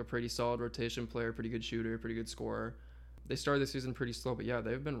 He's like a pretty solid rotation player, pretty good shooter, pretty good scorer. They started the season pretty slow, but yeah,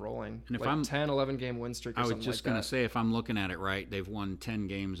 they've been rolling. And if like I'm 10, 11 game win streak or I was something just like going that. to say, if I'm looking at it right, they've won 10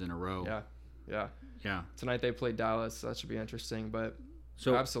 games in a row. Yeah. Tonight they play Dallas, so that should be interesting, but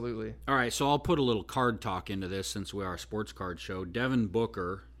so absolutely. All right, so I'll put a little card talk into this since we are a sports card show. Devin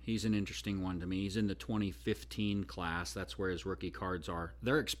Booker, he's an interesting one to me. He's in the 2015 class. That's where his rookie cards are.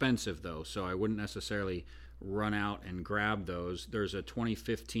 They're expensive, though, so I wouldn't necessarily run out and grab those. There's a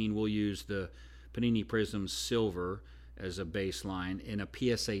 2015. We'll use the Panini Prism Silver as a baseline. In a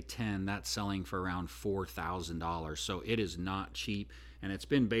PSA 10, that's selling for around $4,000. So it is not cheap, and it's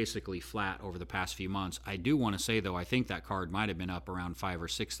been basically flat over the past few months. I do want to say, though, I think that card might have been up around $5,000 or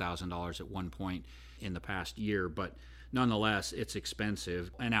 $6,000 at one point in the past year, but nonetheless, it's expensive.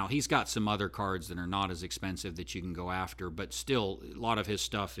 And now he's got some other cards that are not as expensive that you can go after, but still, a lot of his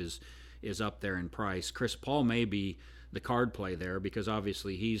stuff is up there in price. Chris Paul may be the card play there because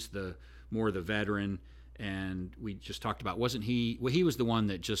obviously he's the veteran. And we just talked about, wasn't he? Well, he was the one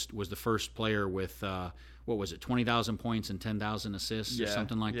that just was the first player with, 20,000 points and 10,000 assists or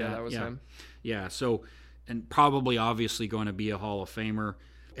something like that? Yeah, that was him. Yeah, so, and probably obviously going to be a Hall of Famer.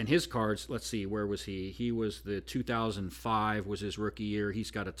 And his cards, let's see, where was he? He was the 2005 was his rookie year. He's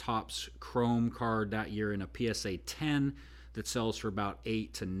got a Topps Chrome card that year in a PSA 10 that sells for about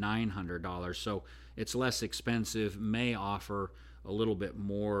 $800 to $900. So it's less expensive, may offer a little bit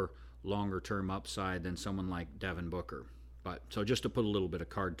more longer-term upside than someone like Devin Booker. But so just to put a little bit of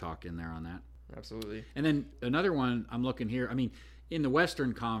card talk in there on that. Absolutely. And then another one I'm looking here, I mean, in the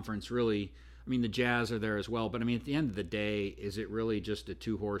Western Conference, really, I mean, the Jazz are there as well, but I mean, at the end of the day, is it really just a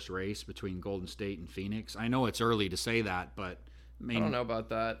two-horse race between Golden State and Phoenix? I know it's early to say that, but I don't know about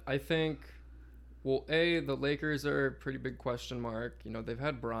that. I think, well, the Lakers are a pretty big question mark. You know, they've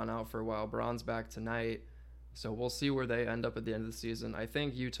had Bron out for a while. Bron's back tonight. So we'll see where they end up at the end of the season. I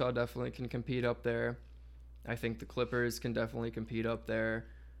think Utah definitely can compete up there. I think the Clippers can definitely compete up there.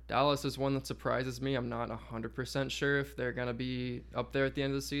 Dallas is one that surprises me. I'm not 100% sure if they're going to be up there at the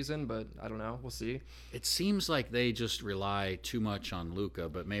end of the season, but I don't know. We'll see. It seems like they just rely too much on Luka,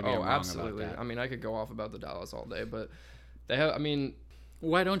 but maybe I'm wrong absolutely. about that. I mean, I could go off about the Dallas all day, but they have, I mean...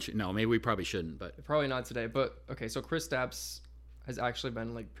 Why don't you? No, maybe we probably shouldn't, but... Probably not today, but okay, so Kristaps has actually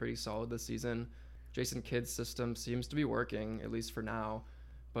been like pretty solid this season. Jason Kidd's system seems to be working, at least for now.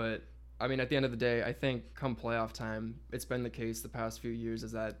 But, I mean, at the end of the day, I think come playoff time, it's been the case the past few years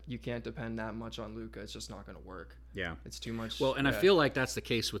is that you can't depend that much on Luka. It's just not going to work. Yeah. It's too much. Well, and I feel like that's the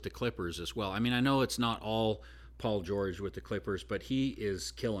case with the Clippers as well. I mean, I know it's not all Paul George with the Clippers, but he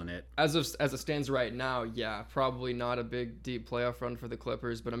is killing it. As it stands right now, yeah, probably not a big deep playoff run for the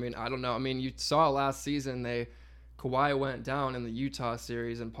Clippers. But I mean, I don't know. I mean, you saw last season Kawhi went down in the Utah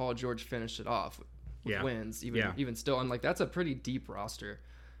series, and Paul George finished it off with wins. Even still, I'm like, that's a pretty deep roster.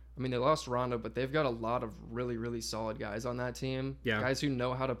 I mean, they lost Rondo, but they've got a lot of really, really solid guys on that team. Yeah. Guys who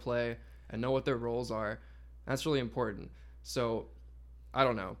know how to play and know what their roles are. That's really important. So, I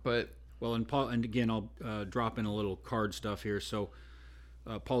don't know, but... Well, and again, I'll drop in a little card stuff here. So,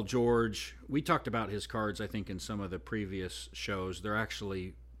 Paul George, we talked about his cards, I think, in some of the previous shows. They're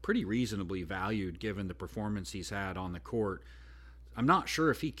actually pretty reasonably valued given the performance he's had on the court. I'm not sure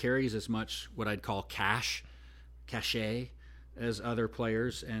if he carries as much what I'd call cachet as other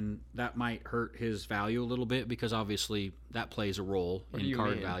players, and that might hurt his value a little bit because obviously that plays a role in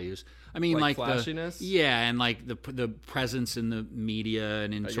card values. I mean, like flashiness? And like the presence in the media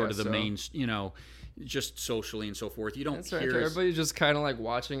and in sort of the main, just socially and so forth. You don't That's hear right. Everybody's just kind of like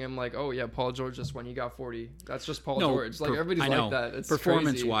watching him like, oh yeah, Paul George just won, he got 40. That's just Paul George. Like everybody's like that. It's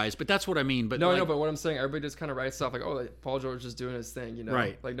performance wise, but that's what I mean. But but what I'm saying, everybody just kind of writes stuff like, oh, like, Paul George is doing his thing,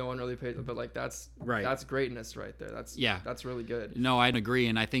 Right. Like no one really pays, but like that's greatness right there. That's really good. No, I'd agree,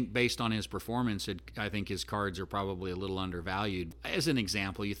 and I think based on his performance, I think his cards are probably a little undervalued. As an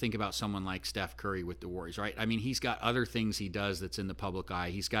example, you think about someone like Steph Curry with the Warriors, right? I mean, he's got other things he does that's in the public eye.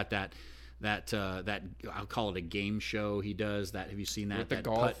 He's got that I'll call it a game show he does. That have you seen that? With the that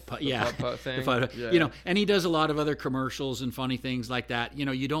golf, putt, putt thing. And he does a lot of other commercials and funny things like that.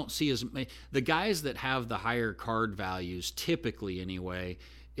 You don't see the guys that have the higher card values typically anyway.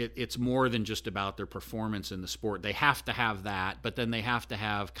 It's more than just about their performance in the sport. They have to have that, but then they have to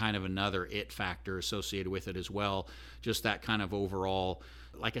have kind of another it factor associated with it as well. Just that kind of overall.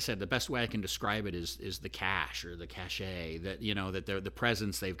 Like I said, the best way I can describe it is the cash or the cachet that that they're the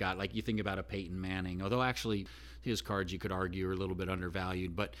presence they've got. Like you think about a Peyton Manning, although actually his cards you could argue are a little bit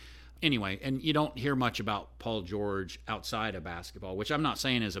undervalued. But anyway, and you don't hear much about Paul George outside of basketball, which I'm not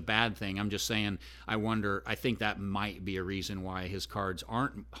saying is a bad thing. I'm just saying I think that might be a reason why his cards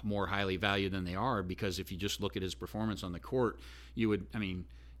aren't more highly valued than they are, because if you just look at his performance on the court,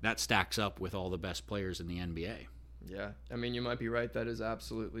 that stacks up with all the best players in the NBA. Yeah, I mean, you might be right. That is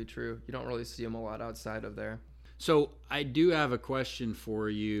absolutely true. You don't really see him a lot outside of there. So I do have a question for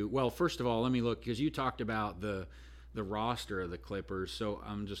you. Well, first of all, let me look, because you talked about the roster of the Clippers. So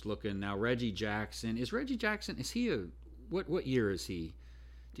I'm just looking now. Reggie Jackson. Is he what year is he?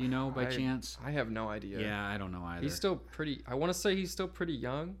 Do you know by chance? I have no idea. Yeah, I don't know either. He's still I want to say he's still pretty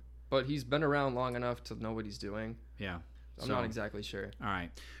young, but he's been around long enough to know what he's doing. Yeah. I'm not exactly sure. All right.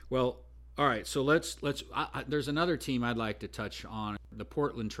 Well, all right, so let's. There's another team I'd like to touch on, the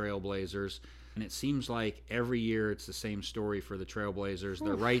Portland Trailblazers, and it seems like every year it's the same story for the Trailblazers.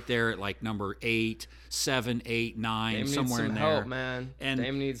 They're right there at like number 8, 7, 8, 9, Dame somewhere needs in some there. help, man. And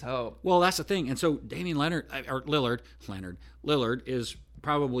Dame needs help. Well, that's the thing, and so Damian Lillard is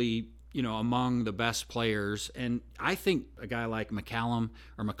probably among the best players, and I think a guy like McCollum.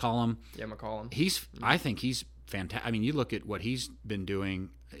 Yeah, McCollum. I think he's fantastic. I mean, you look at what he's been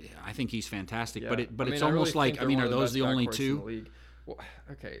doing. I think he's fantastic, yeah. but it's almost like, are those the only two? Well,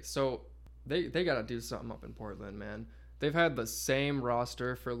 okay, so they got to do something up in Portland, man. They've had the same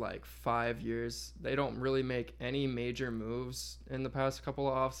roster for like 5 years. They don't really make any major moves in the past couple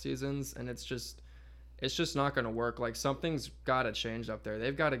of off seasons, and it's just not going to work. Like, something's got to change up there.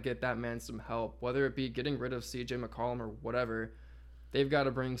 They've got to get that man some help, whether it be getting rid of CJ McCollum or whatever. They've got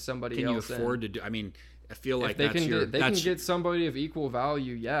to bring somebody else in. Can you afford to do? I mean, I feel like they can get somebody of equal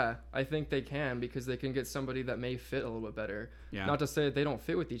value. Yeah, I think they can, because they can get somebody that may fit a little bit better. Yeah. Not to say that they don't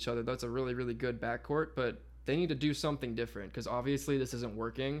fit with each other. That's a really, really good backcourt, but they need to do something different, because obviously this isn't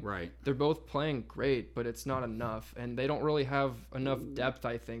working. Right. They're both playing great, but it's not enough, and they don't really have enough depth,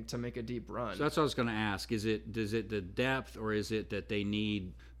 I think, to make a deep run. So that's what I was going to ask. Is it the depth, or is it that they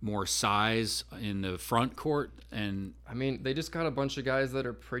need more size in the front court? And I mean, they just got a bunch of guys that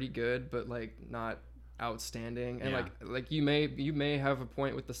are pretty good, but like not outstanding, and like you may have a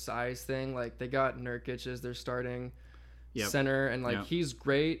point with the size thing. Like, they got Nurkic as their starting center, and like he's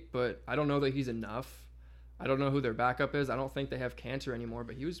great, but I don't know that he's enough. I don't know who their backup is. I don't think they have Cantor anymore,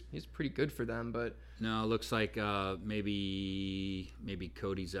 but he's pretty good for them. But no, it looks like maybe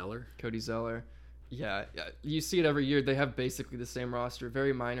Cody Zeller. Yeah, you see it every year. They have basically the same roster,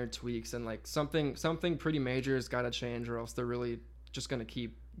 very minor tweaks, and like something pretty major has got to change, or else they're really just gonna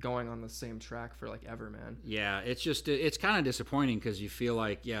keep going on the same track for like ever, man. Yeah, it's kind of disappointing, because you feel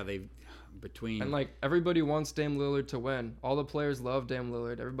like and like everybody wants Dame Lillard to win. All the players love Dame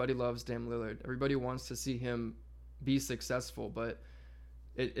Lillard. Everybody loves Dame Lillard. Everybody wants to see him be successful, but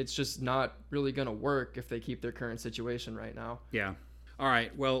it's just not really going to work if they keep their current situation right now. Yeah. All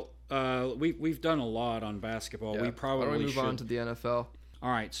right. Well, we've done a lot on basketball. Yeah. We probably Why don't we move should. on to the NFL? All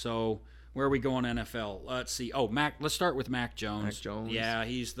right. So where are we going NFL? Let's see. Oh, Mac. Let's start with Mac Jones. Mac Jones. Yeah,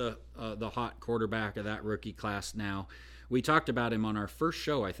 he's the hot quarterback of that rookie class now. We talked about him on our first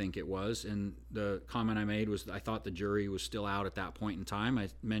show, I think it was, and the comment I made was I thought the jury was still out at that point in time. I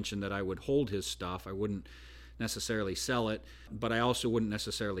mentioned that I would hold his stuff. I wouldn't necessarily sell it, but I also wouldn't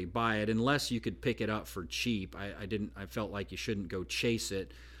necessarily buy it unless you could pick it up for cheap. I felt like you shouldn't go chase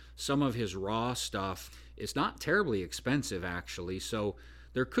it. Some of his raw stuff is not terribly expensive, actually, so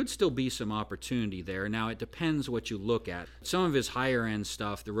there could still be some opportunity there. Now, it depends what you look at. Some of his higher-end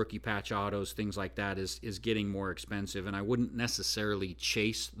stuff, the rookie patch autos, things like that, is getting more expensive, and I wouldn't necessarily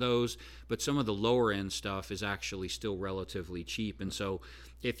chase those, but some of the lower-end stuff is actually still relatively cheap. And so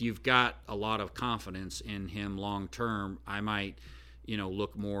if you've got a lot of confidence in him long-term, I might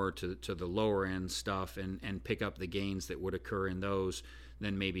look more to the lower-end stuff and pick up the gains that would occur in those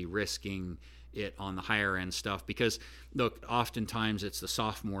than maybe risking it on the higher end stuff, because look, oftentimes it's the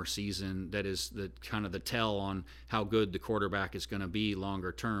sophomore season that is the kind of the tell on how good the quarterback is going to be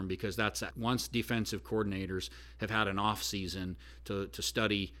longer term, because that's once defensive coordinators have had an off season to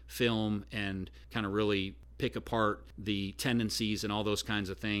study film and kind of really pick apart the tendencies and all those kinds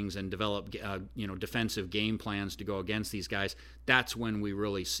of things and develop defensive game plans to go against these guys. That's when we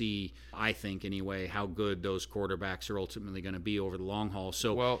really see, I think anyway, how good those quarterbacks are ultimately going to be over the long haul.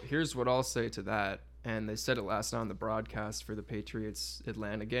 So, well, here's what I'll say to that, and they said it last night on the broadcast for the Patriots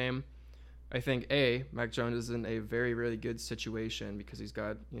Atlanta game. I think Mac Jones is in a very, really good situation because he's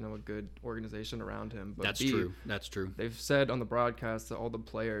got a good organization around him. But That's true. They've said on the broadcast that all the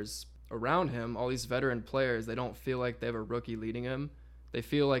players around him, all these veteran players, they don't feel like they have a rookie leading him. They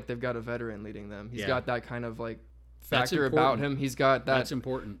feel like they've got a veteran leading them. He's got that kind of like factor about him. He's got that. That's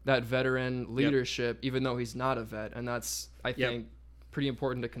important. That veteran leadership, even though he's not a vet, and that's I think pretty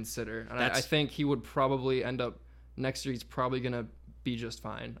important to consider. And I think he would probably end up next year. He's probably gonna be just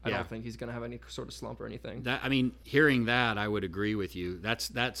fine. I don't think he's going to have any sort of slump or anything. Hearing that, I would agree with you.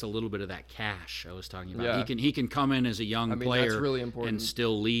 That's a little bit of that cash I was talking about. Yeah. He can come in as a young player that's really important. and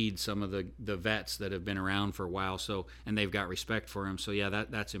still lead some of the vets that have been around for a while. So, and they've got respect for him. So yeah,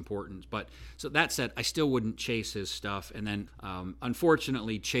 that's important. But so that said, I still wouldn't chase his stuff. And then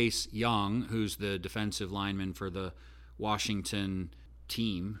unfortunately, Chase Young, who's the defensive lineman for the Washington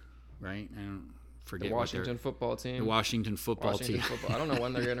team, right? The Washington football team. The Washington football team. I don't know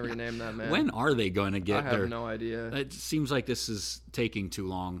when they're going to rename that, man. When are they going to get there? I have no idea. It seems like this is taking too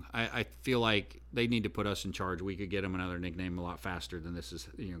long. I feel like they need to put us in charge. We could get him another nickname a lot faster than this is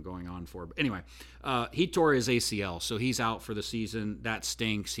going on for. But anyway, he tore his ACL, so he's out for the season. That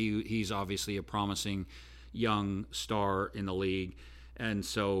stinks. He's obviously a promising young star in the league. And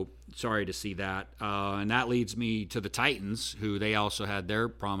so, sorry to see that. And that leads me to the Titans, who they also had their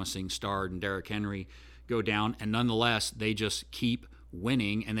promising star and Derrick Henry go down. And nonetheless, they just keep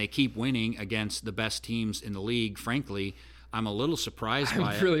winning, and they keep winning against the best teams in the league. Frankly, I'm a little surprised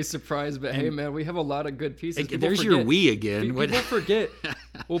by it. I'm really surprised, but hey, man, we have a lot of good pieces. There's your we again. People forget.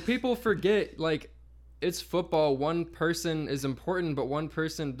 People forget, like, it's football. One person is important, but one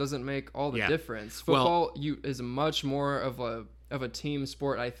person doesn't make all the difference. Football is much more of a team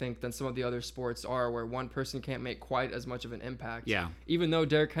sport, I think, than some of the other sports are, where one person can't make quite as much of an impact. Yeah. Even though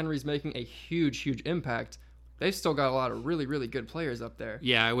Derrick Henry's making a huge, huge impact, they've still got a lot of really, really good players up there.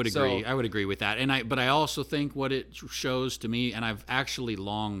 Yeah, I would agree. I would agree with that. But I also think what it shows to me, and I've actually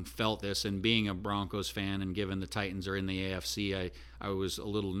long felt this, and being a Broncos fan, and given the Titans are in the AFC, I was a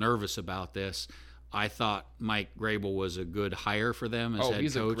little nervous about this. I thought Mike Grable was a good hire for them as head coach. Oh,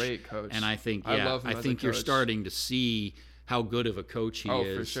 he's a great coach. And I think, I love him I think you're starting to see how good of a coach he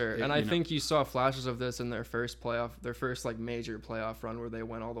is. Oh, for sure. And I think you saw flashes of this in their first like major playoff run where they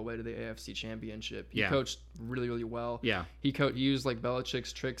went all the way to the AFC Championship. He coached really, really well. Yeah. He used like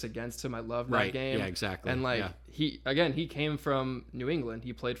Belichick's tricks against him. I love that game. Yeah, exactly. And he came from New England.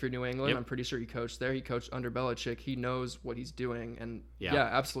 He played for New England. Yep. I'm pretty sure he coached there. He coached under Belichick. He knows what he's doing. And yeah,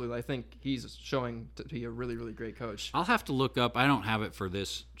 absolutely. I think he's showing to be a really, really great coach. I'll have to look up. I don't have it for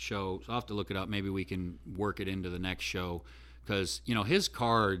this show, so I'll have to look it up. Maybe we can work it into the next show. Because, his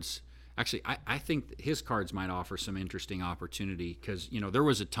cards, actually, I think his cards might offer some interesting opportunity. Because, there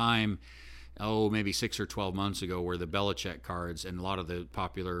was a time, maybe 6 or 12 months ago, where the Belichick cards and a lot of the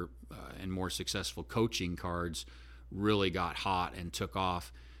popular and more successful coaching cards really got hot and took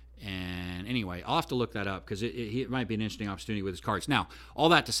off. And anyway, I'll have to look that up because it might be an interesting opportunity with his cards. Now, all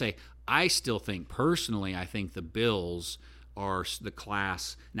that to say, I still think, personally, I think the Bills are the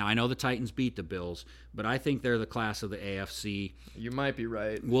class. Now, I know the Titans beat the Bills, but I think they're the class of the AFC. You might be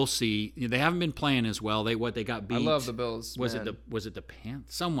right. We'll see. They haven't been playing as well. They got beat. I love the Bills. Was it the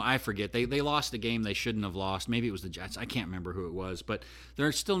Panthers? Someone, I forget. They lost a game they shouldn't have lost. Maybe it was the Jets. I can't remember who it was, but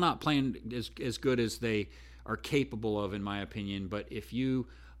they're still not playing as good as they are capable of, in my opinion. But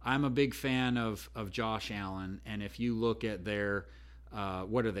I'm a big fan of Josh Allen, and if you look at their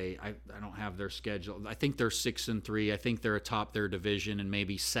what are they? I don't have their schedule. I think they're 6-3. I think they're atop their division and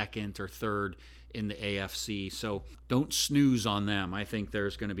maybe second or third in the AFC. So don't snooze on them. I think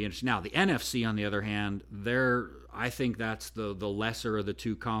there's going to be interesting. Now the NFC, on the other hand, I think that's the lesser of the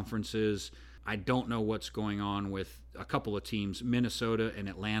two conferences. I don't know what's going on with a couple of teams, Minnesota and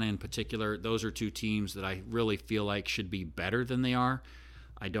Atlanta in particular. Those are two teams that I really feel like should be better than they are.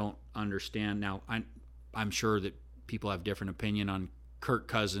 I don't understand. Now, I'm sure that people have different opinion on Kirk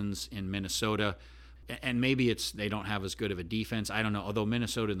Cousins in Minnesota, and maybe it's they don't have as good of a defense. I don't know, although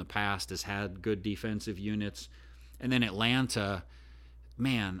Minnesota in the past has had good defensive units. And then Atlanta,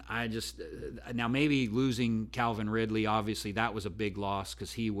 man, now maybe losing Calvin Ridley, obviously that was a big loss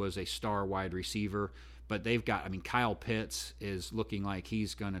because he was a star wide receiver. But they've got, Kyle Pitts is looking like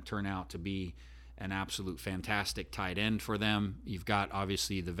he's going to turn out to be an absolute fantastic tight end for them. You've got,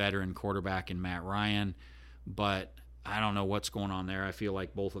 obviously, the veteran quarterback in Matt Ryan, but I don't know what's going on there. I feel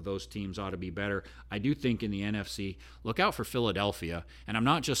like both of those teams ought to be better. I do think in the NFC, look out for Philadelphia. And I'm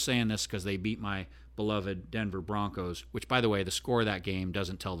not just saying this because they beat my beloved Denver Broncos, which, by the way, the score of that game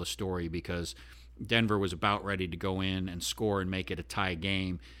doesn't tell the story because Denver was about ready to go in and score and make it a tie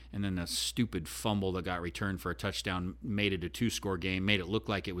game, and then a stupid fumble that got returned for a touchdown made it a two-score game, made it look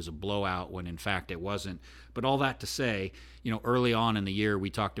like it was a blowout when in fact it wasn't. But all that to say, early on in the year we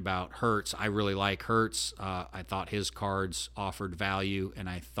talked about Hurts. I really like Hurts. I thought his cards offered value, and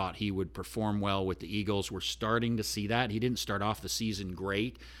I thought he would perform well with the Eagles. We're starting to see that. He didn't start off the season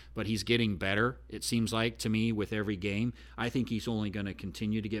great, but he's getting better, it seems like, to me, with every game. I think he's only going to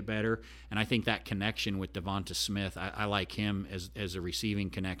continue to get better, and I think that connection with Devonta Smith, I like him as a receiving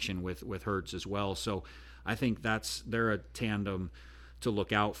connection with Hurts as well. So I think they're a tandem to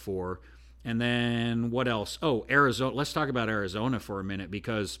look out for. And then what else? Oh, Arizona. Let's talk about Arizona for a minute,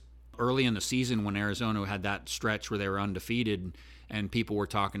 because early in the season when Arizona had that stretch where they were undefeated and people were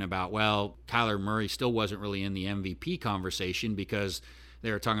talking about, well, Kyler Murray still wasn't really in the MVP conversation because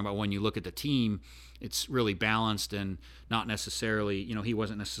they were talking about when you look at the team, it's really balanced and not necessarily, he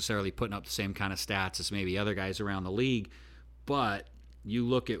wasn't necessarily putting up the same kind of stats as maybe other guys around the league. But you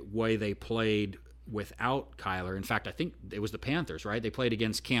look at the way they played without Kyler. In fact, I think it was the Panthers, right? They played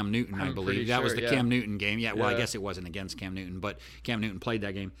against Cam Newton, I believe. That was the Cam Newton game. Yeah, well, I guess it wasn't against Cam Newton, but Cam Newton played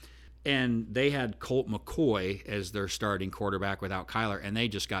that game. And they had Colt McCoy as their starting quarterback without Kyler, and they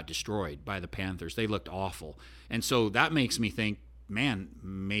just got destroyed by the Panthers. They looked awful. And so that makes me think, man,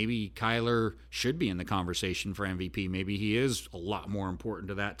 maybe Kyler should be in the conversation for MVP. Maybe he is a lot more important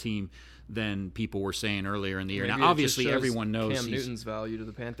to that team than people were saying earlier in the year. Maybe now, obviously, everyone knows Cam Newton's value to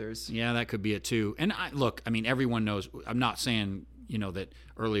the Panthers. Yeah, that could be it too. And everyone knows. I'm not saying that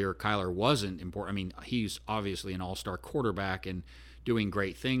earlier Kyler wasn't important. He's obviously an all-star quarterback and doing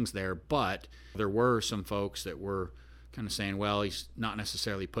great things there. But there were some folks that were kind of saying, well, he's not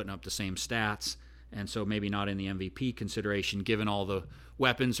necessarily putting up the same stats, and so maybe not in the MVP consideration given all the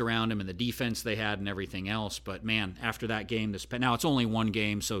weapons around him and the defense they had and everything else. But man, after that game, now it's only one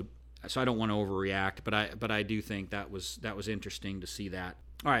game, so I don't want to overreact, but I do think that was interesting to see that.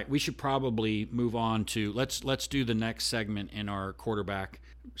 All right, we should probably move on to let's do the next segment in our quarterback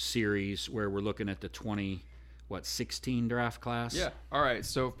series where we're looking at the 2016 draft class. Yeah. All right.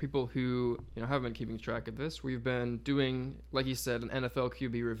 So for people who haven't been keeping track of this, we've been doing, like you said, an NFL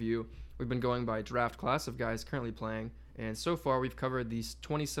QB review. We've been going by draft class of guys currently playing, and so far we've covered these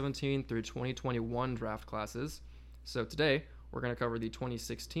 2017 through 2021 draft classes. So today we're going to cover the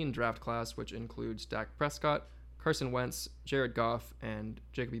 2016 draft class, which includes Dak Prescott, Carson Wentz, Jared Goff, and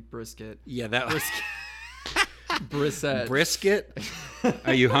Jacoby Brissett. Yeah, that was Brissett. Brisket?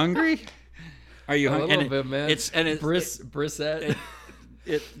 Are you hungry? Are you hungry? A little bit, man. Brissett.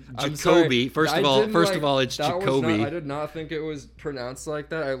 Jacoby. First of all, it's Jacoby. I did not think it was pronounced like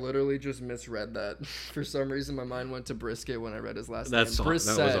that. I literally just misread that. For some reason, my mind went to brisket when I read his last name. That was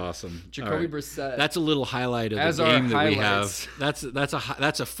awesome. Jacoby Brissett. That's a little highlight of the game that we have.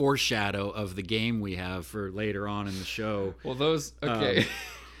 That's a foreshadow of the game we have for later on in the show. Well, those okay.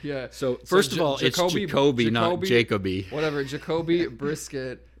 Yeah. So first of all, it's Jacoby, not Jacoby. Whatever. Jacoby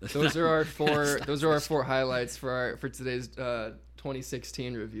Brisket. Those are our four. Those are our four highlights for today's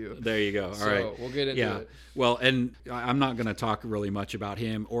 2016 review. There you go. All right. We'll get into it. Well, and I'm not going to talk really much about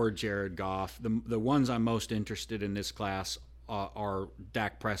him or Jared Goff. The ones I'm most interested in this class are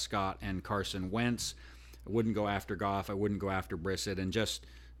Dak Prescott and Carson Wentz. I wouldn't go after Goff. I wouldn't go after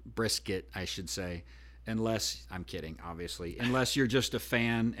Brisket, I should say. Unless, I'm kidding, obviously. Unless you're just a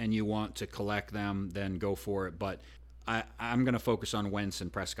fan and you want to collect them, then go for it. But I'm going to focus on Wentz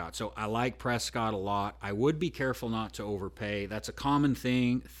and Prescott. So I like Prescott a lot. I would be careful not to overpay. That's a common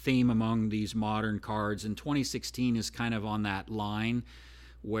theme among these modern cards. And 2016 is kind of on that line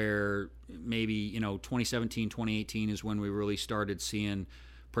where maybe, 2017, 2018 is when we really started seeing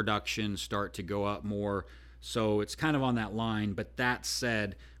production start to go up more. So it's kind of on that line. But that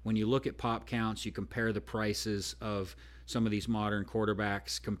said, when you look at pop counts, you compare the prices of some of these modern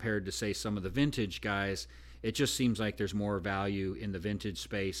quarterbacks compared to, say, some of the vintage guys, it just seems like there's more value in the vintage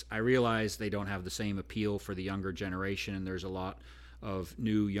space. I realize they don't have the same appeal for the younger generation, and there's a lot of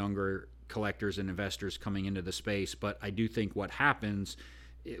new, younger collectors and investors coming into the space. But I do think what happens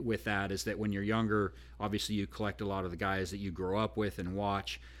with that is that when you're younger, obviously you collect a lot of the guys that you grow up with and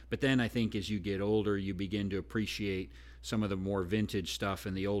watch. But then I think as you get older, you begin to appreciate some of the more vintage stuff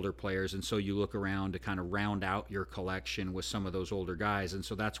and the older players, and so you look around to kind of round out your collection with some of those older guys. And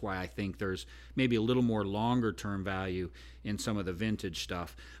so that's why I think there's maybe a little more longer term value in some of the vintage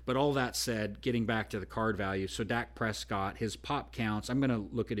stuff. But all that said, getting back to the card value, so Dak Prescott, his pop counts, I'm going to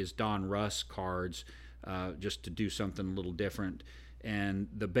look at his Don Russ cards just to do something a little different. And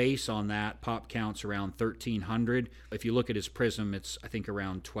the base on that pop counts around 1,300. If you look at his prism, it's I think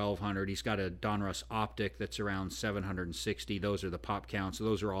around 1,200. He's got a Donruss optic that's around 760. Those are the pop counts. So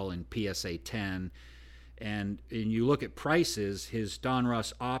those are all in PSA 10. And you look at prices, his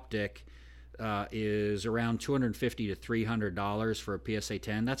Donruss optic is around $250 to $300 for a PSA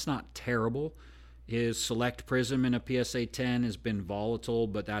 10. That's not terrible. His Select Prism in a PSA 10 has been volatile,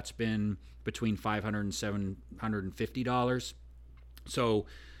 but that's been between $500 and $750. So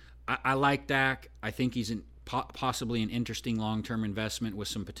I like Dak. I think he's possibly an interesting long-term investment with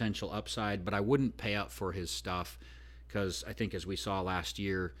some potential upside, but I wouldn't pay up for his stuff because I think as we saw last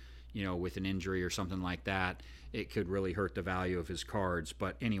year, with an injury or something like that, it could really hurt the value of his cards.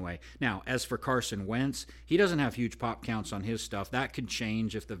 But anyway, now as for Carson Wentz, he doesn't have huge pop counts on his stuff. That could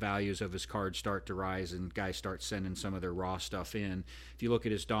change if the values of his cards start to rise and guys start sending some of their raw stuff in. If you look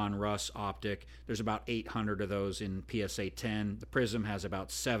at his Don Russ optic, there's about 800 of those in PSA 10. The Prism has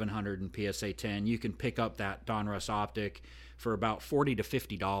about 700 in PSA 10. You can pick up that Don Russ optic for about $40 to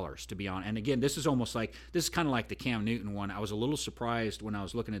 $50, to be honest. And again, this is kind of like the Cam Newton one. I was a little surprised when I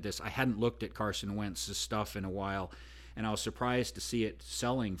was looking at this. I hadn't looked at Carson Wentz's stuff in a while, and I was surprised to see it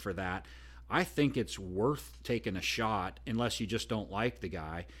selling for that. I think it's worth taking a shot unless you just don't like the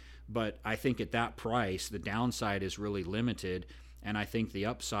guy. But I think at that price, the downside is really limited, and I think the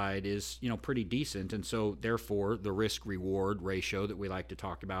upside is, pretty decent. And so therefore, the risk-reward ratio that we like to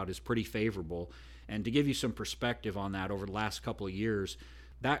talk about is pretty favorable. And to give you some perspective on that, over the last couple of years,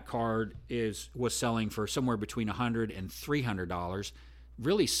 that card was selling for somewhere between $100 and $300,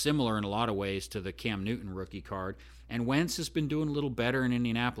 really similar in a lot of ways to the Cam Newton rookie card. And Wentz has been doing a little better in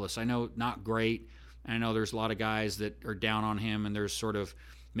Indianapolis. I know not great. I know there's a lot of guys that are down on him, and there's sort of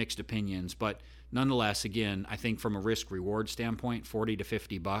mixed opinions. But nonetheless, again, I think from a risk-reward standpoint, $40 to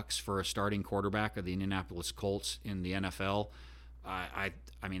 $50 for a starting quarterback of the Indianapolis Colts in the NFL,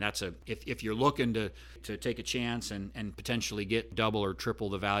 I mean, that's if you're looking to take a chance and potentially get double or triple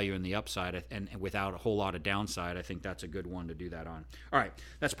the value in the upside and without a whole lot of downside, I think that's a good one to do that on. All right,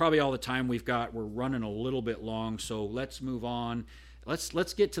 that's probably all the time we've got. We're running a little bit long, so let's move on.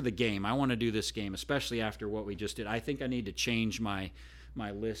 Let's get to the game. I want to do this game, especially after what we just did. I think I need to change my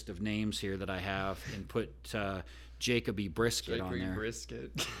list of names here that I have and put Jacoby Brisket on there.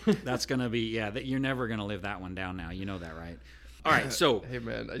 Brisket. That's going to be, you're never going to live that one down now. You know that, right? All right, so hey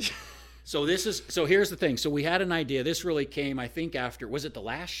man, so here's the thing. So we had an idea. This really came, I think, after, was it the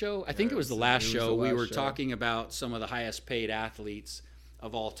last show? I think it was the last show. We were talking about some of the highest paid athletes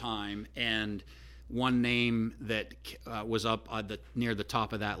of all time, and one name that was up near the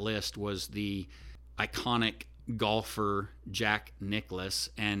top of that list was the iconic golfer Jack Nicklaus.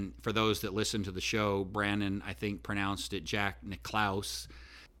 And for those that listen to the show, Brandon, I think, pronounced it Jack Nicklaus.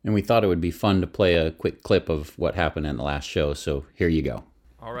 And we thought it would be fun to play a quick clip of what happened in the last show, so here you go.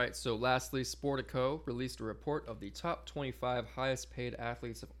 All right, so lastly, Sportico released a report of the top 25 highest paid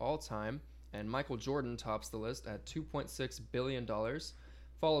athletes of all time, and Michael Jordan tops the list at $2.6 billion,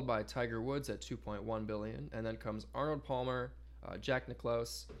 followed by Tiger Woods at $2.1 billion, and then comes Arnold Palmer, Jack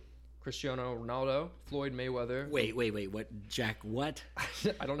Nicklaus, Cristiano Ronaldo, Floyd Mayweather. Wait. What? Jack what?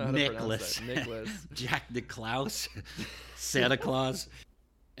 I don't know how to pronounce that. Nicholas. Jack Nicklaus. Santa Claus.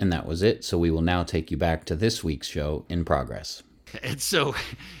 And that was it. So we will now take you back to this week's show in progress. And so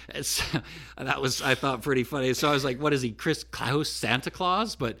that was, I thought, pretty funny. So I was like, what is he, Chris Klaus, Santa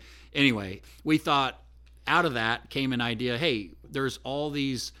Claus? But anyway, we thought out of that came an idea, hey, there's all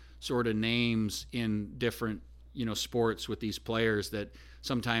these sort of names in different, sports with these players that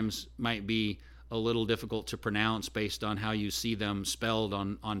sometimes might be a little difficult to pronounce based on how you see them spelled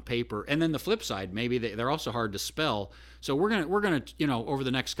on paper. And then the flip side, maybe they're also hard to spell. So we're gonna over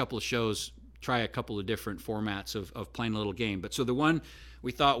the next couple of shows try a couple of different formats of playing a little game. But so the one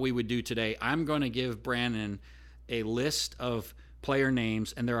we thought we would do today, I'm going to give Brandon a list of player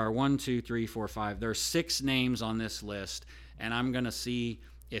names, and there are 1, 2, 3, 4, 5. There are 6 names on this list, and I'm going to see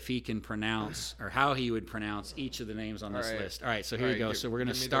if he can pronounce or how he would pronounce each of the names on this list. All right, so here you go. So we're going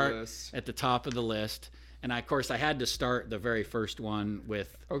to start at the top of the list. And of course, I had to start the very first one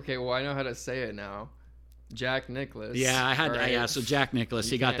with... Okay, well, I know how to say it now. Jack Nicklaus. Yeah, I had. Right. Yeah, so Jack Nicklaus,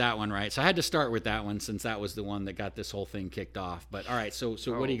 he got that one right. So I had to start with that one since that was the one that got this whole thing kicked off. But all right, so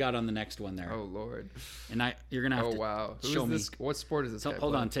what do you got on the next one there? Oh Lord! And you're gonna have to wow. show me. What sport is this guy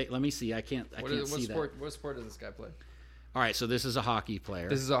Hold play? on, let me see. I can't see that. What sport does this guy play? All right, so this is a hockey player.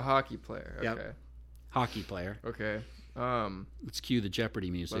 This is a hockey player. Okay. Yep. Hockey player. Okay. Let's cue the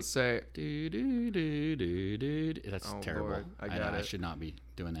Jeopardy music. Let's say. That's terrible. Lord, I should not be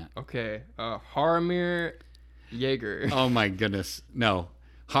doing that. Okay. Jaromir Jaeger. Oh my goodness, no.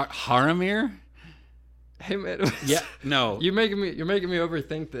 Jaromir? Hey man. Yeah, no. You're making me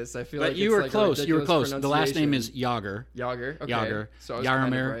overthink this. I feel but like you were close. You were close. The last name is Jager. Jager. Okay. Jager. So I was Jaromir.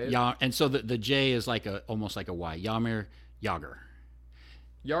 kind of right. And so the J is almost like a Y. Jaromir Jager.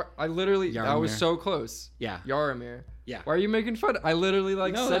 I was so close. Yeah. Jaromir. Yeah. Why are you making fun? I literally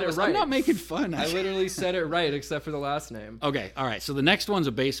said it right. I'm not making fun. I literally said it right except for the last name. Okay. All right. So the next one's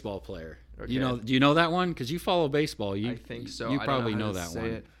a baseball player. Okay. Do you know that one? Because you follow baseball. I think so. You probably I don't know know that one.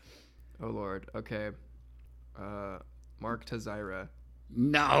 It. Oh Lord. Okay. Mark Teixeira.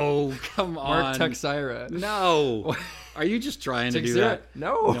 No, come on. Mark Teixeira. No. Are you just trying to do that?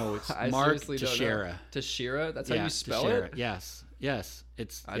 No. It's Mark Teixeira. Teixeira? That's how you spell Teixeira. it? Yes.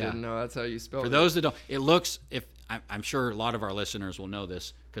 It's. I didn't know that's how you spell it. For those that don't, it looks, I'm sure a lot of our listeners will know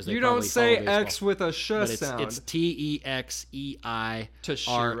this because they you probably don't say follow baseball, X with a sh sound. It's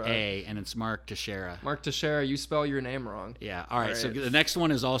Texeira, and it's Mark Teixeira. Mark Teixeira, you spell your name wrong. Yeah. All right. So the next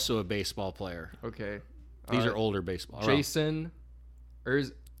one is also a baseball player. Okay. These are older baseball. Jason. A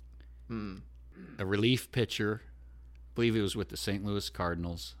relief pitcher. I believe he was with the St. Louis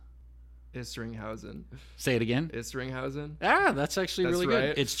Cardinals. Isringhausen. Say it again. Isringhausen. Ah, that's actually really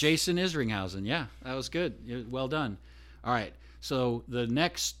right. good. It's Jason Isringhausen. Yeah, that was good. Well done. All right. So the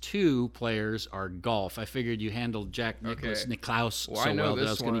next 2 players are golf. I figured you handled Jack Nicklaus so well that I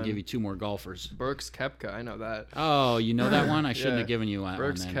was going to give you 2 more golfers. Brooks Koepka. I know that. Oh, you know that one? I shouldn't have given you that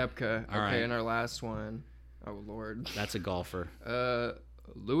Brooks one. Brooks Koepka. All right. And our last one. Oh Lord. That's a golfer.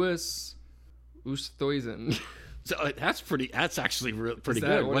 Louis Oosthuizen. So that's actually pretty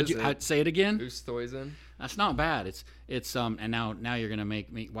that, good. What'd you say it again? Oosthuizen. That's not bad. It's and now you're gonna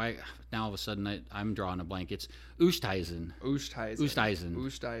make me why now all of a sudden I'm drawing a blank. It's Oosthuizen.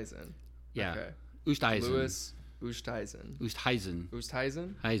 Yeah. Okay. Oosthuizen. Louis Oosthuizen.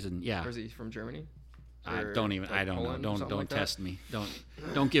 Heisen. Yeah. Or is he from Germany? I don't know. Don't test me.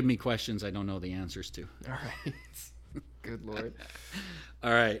 Don't give me questions I don't know the answers to. All right. Good Lord.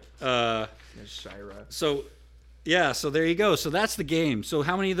 All right. Shira. So there you go. So that's the game. So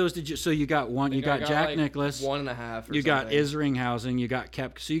how many of those did you? So you got one. You got Jack Nicklaus. 1.5. You got Isringhausen. You got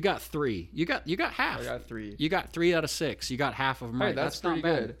Koepka. So you got 3. You got half. I got 3. You got 3 out of 6. You got half of them right. Hey, that's not pretty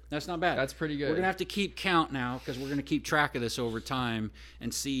bad. good. That's not bad. That's pretty good. We're gonna have to keep count now because we're gonna keep track of this over time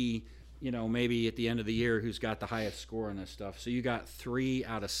and see. Maybe at the end of the year, who's got the highest score on this stuff. So you got 3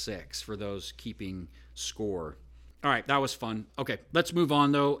 out of 6 for those keeping score. All right, that was fun. Okay, let's move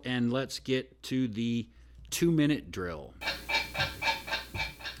on, though, and let's get to the 2-minute drill.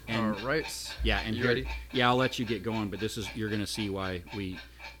 All right. Yeah, and you ready? Yeah, I'll let you get going, but you're going to see why we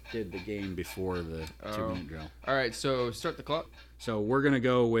did the game before the 2-minute drill. All right, so start the clock. So we're going to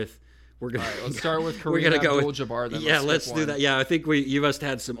go with... All right, let's start with Kareem Abdul-Jabbar. Then yeah, let's do that. Yeah, I think you must have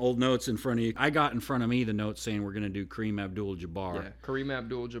had some old notes in front of you. I got in front of me the notes saying we're going to do Kareem Abdul-Jabbar. Yeah, Kareem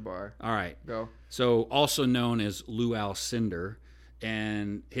Abdul-Jabbar. All right. Go. So also known as Lou Alcindor,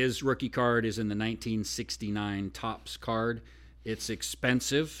 and his rookie card is in the 1969 Topps card. It's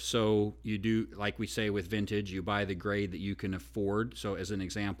expensive, so you do, like we say with vintage, you buy the grade that you can afford. So as an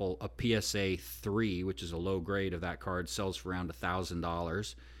example, a PSA 3, which is a low grade of that card, sells for around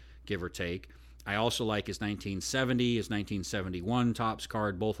 $1,000. give or take. I also like his 1970, his 1971 Topps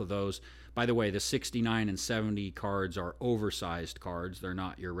card, both of those. By the way, the 69 and 70 cards are oversized cards. They're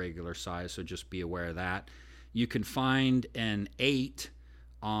not your regular size, so just be aware of that. You can find an 8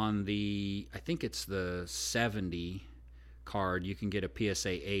 on the, I think it's the 70 card. You can get a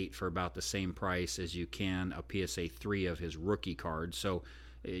PSA 8 for about the same price as you can a PSA 3 of his rookie card. So,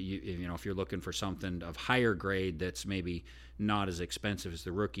 you know, if you're looking for something of higher grade that's maybe not as expensive as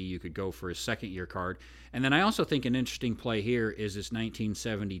the rookie, you could go for his second-year card. And then I also think an interesting play here is this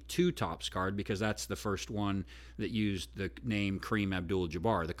 1972 Topps card, because that's the first one that used the name Kareem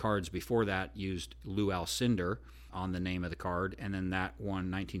Abdul-Jabbar. The cards before that used Lou Alcindor on the name of the card, and then that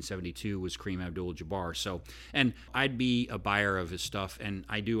one, 1972, was Kareem Abdul-Jabbar. So, and I'd be a buyer of his stuff, and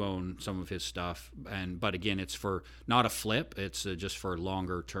I do own some of his stuff, but again, it's for not a flip, it's just for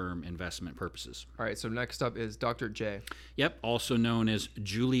longer-term investment purposes. All right, so next up is Dr. J. Yep, also known as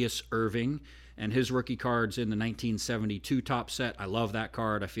Julius Erving, and his rookie card's in the 1972 Topps set. I love that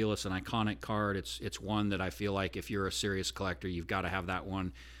card. I feel it's an iconic card. It's one that I feel like if you're a serious collector, you've got to have that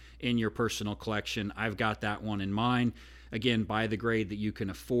one in your personal collection. I've got that one in mine. Again, buy the grade that you can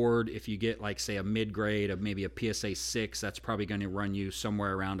afford. If you get, like, say, a mid-grade of maybe a PSA 6, that's probably going to run you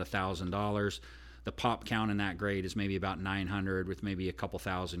somewhere around $1,000. The pop count in that grade is maybe about 900, with maybe a couple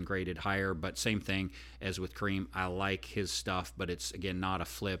thousand graded higher. But same thing as with Kareem. I like his stuff, but it's, again, not a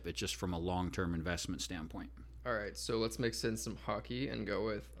flip. It's just from a long-term investment standpoint. All right, so let's mix in some hockey and go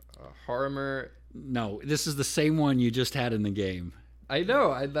with Harimer. No, this is the same one you just had in the game. I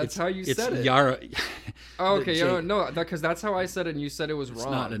know. That's how you said it. Yara. Oh, okay. No, because that's how I said it, and you said it was wrong.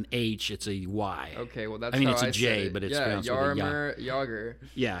 It's not an H. It's a Y. Okay, well, that's I mean, how it's a I J, said it. but it's yeah, pronounced with a Yarmer, Yager.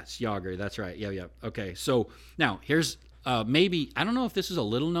 Yeah, it's Yager. That's right. Yeah. Okay, so now here's maybe, I don't know if this is a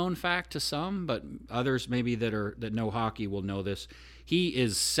little known fact to some, but others maybe that know hockey will know this. He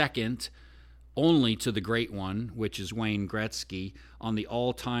is second only to the great one, which is Wayne Gretzky, on the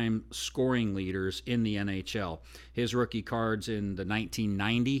all-time scoring leaders in the NHL. His rookie cards in the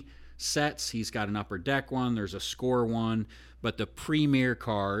 1990 sets, he's got an upper deck one, there's a score one, but the premier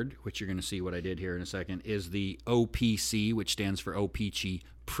card, which you're going to see what I did here in a second, is the OPC, which stands for O-Pee-Chee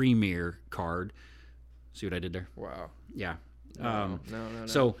Premier card. See what I did there? Wow. Yeah. No.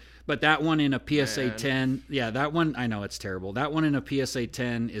 So, but that one in a PSA Man. 10, yeah, that one, I know it's terrible. That one in a PSA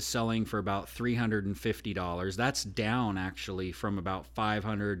 10 is selling for about $350. That's down actually from about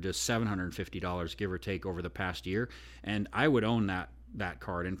 $500 to $750, give or take, over the past year. And I would own that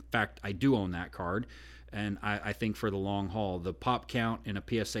card. In fact, I do own that card. And I think for the long haul, the pop count in a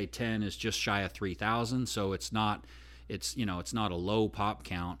PSA 10 is just shy of 3,000. So it's not a low pop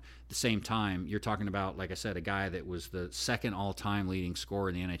count. At the same time, you're talking about, like I said, a guy that was the second all-time leading scorer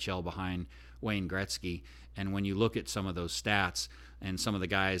in the NHL behind Wayne Gretzky. And when you look at some of those stats and some of the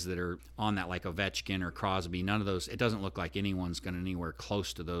guys that are on that, like Ovechkin or Crosby, none of those, it doesn't look like anyone's going to anywhere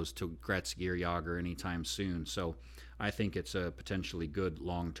close to those, to Gretzky or Yager, anytime soon. So I think it's a potentially good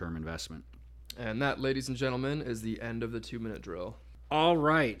long-term investment. And that, ladies and gentlemen, is the end of the 2-minute drill. All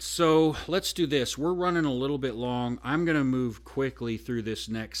right, so let's do this. We're running a little bit long. I'm going to move quickly through this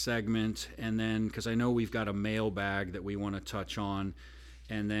next segment, and then, because I know we've got a mailbag that we want to touch on,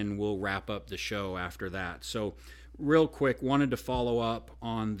 and then we'll wrap up the show after that. So real quick, wanted to follow up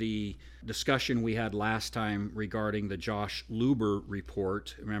on the discussion we had last time regarding the Josh Luber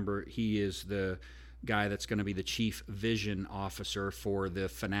report. Remember, he is the guy that's going to be the chief vision officer for the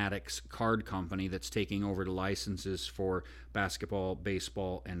Fanatics card company that's taking over the licenses for basketball,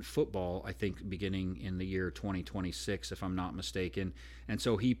 baseball, and football, I think beginning in the year 2026, if I'm not mistaken. And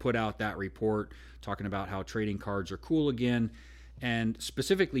so he put out that report talking about how trading cards are cool again. And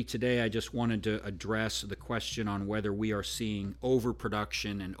specifically today, I just wanted to address the question on whether we are seeing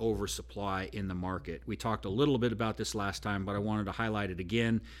overproduction and oversupply in the market. We talked a little bit about this last time, but I wanted to highlight it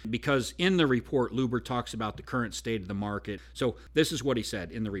again because in the report, Luber talks about the current state of the market. So this is what he said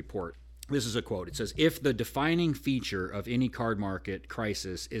in the report. This is a quote. It says, "If the defining feature of any card market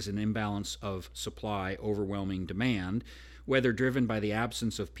crisis is an imbalance of supply overwhelming demand, whether driven by the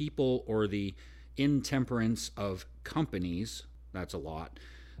absence of people or the intemperance of companies," that's a lot.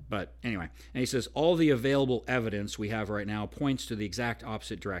 But anyway, and he says, "all the available evidence we have right now points to the exact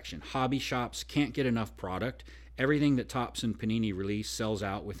opposite direction. Hobby shops can't get enough product. Everything that Topps and Panini release sells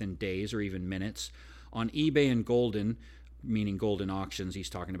out within days or even minutes. On eBay and Golden," meaning Golden Auctions he's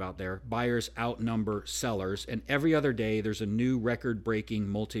talking about there, "buyers outnumber sellers, and every other day there's a new record-breaking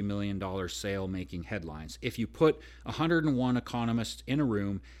multi-million-dollar sale making headlines. If you put 101 economists in a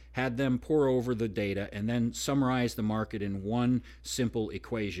room, had them pour over the data, and then summarize the market in one simple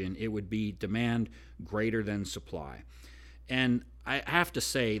equation, it would be demand greater than supply." And I have to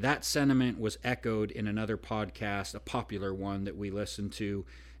say that sentiment was echoed in another podcast, a popular one that we listened to,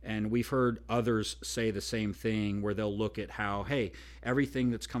 and we've heard others say the same thing, where they'll look at how, hey,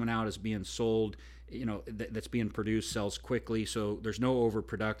 everything that's coming out is being sold, that's being produced sells quickly, so there's no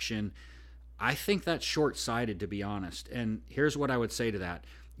overproduction. I think that's short-sighted, to be honest. And here's what I would say to that.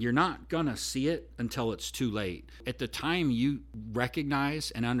 You're not going to see it until it's too late. At the time you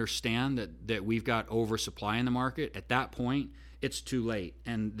recognize and understand that we've got oversupply in the market, at that point, it's too late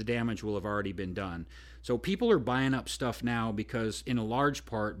and the damage will have already been done. So people are buying up stuff now because, in a large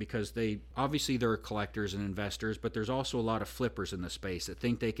part, because they're collectors and investors, but there's also a lot of flippers in the space that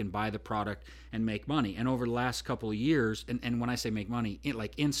think they can buy the product and make money. And over the last couple of years, and when I say make money,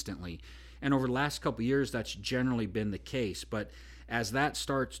 like instantly, and over the last couple of years, that's generally been the case. But as that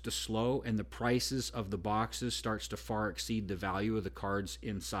starts to slow and the prices of the boxes starts to far exceed the value of the cards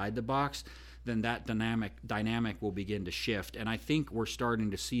inside the box, then that dynamic will begin to shift. And I think we're starting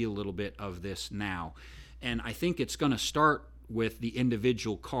to see a little bit of this now. And I think it's going to start with the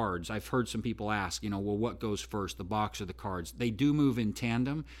individual cards. I've heard some people ask, well, what goes first, the box or the cards? They do move in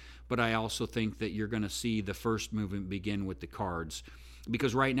tandem, but I also think that you're going to see the first movement begin with the cards.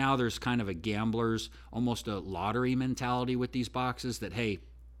 Because right now there's kind of a gambler's, almost a lottery mentality with these boxes that, hey,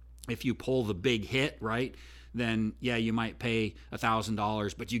 if you pull the big hit, right, then yeah, you might pay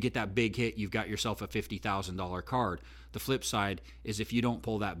 $1,000, but you get that big hit, you've got yourself a $50,000 card. The flip side is if you don't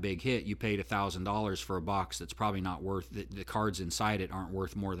pull that big hit, you paid $1,000 for a box that's probably not worth, the cards inside it aren't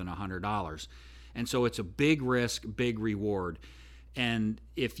worth more than $100. And so it's a big risk, big reward. And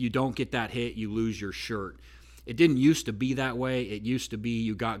if you don't get that hit, you lose your shirt. It didn't used to be that way. It used to be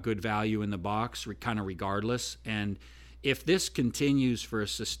you got good value in the box, kind of regardless. And if this continues for a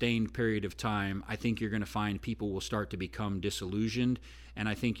sustained period of time, I think you're going to find people will start to become disillusioned, and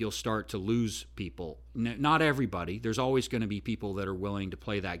I think you'll start to lose people. Not everybody. There's always going to be people that are willing to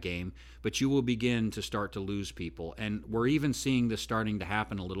play that game, but you will begin to start to lose people. And we're even seeing this starting to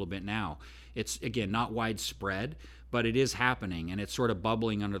happen a little bit now. It's, again, not widespread, but it is happening, and it's sort of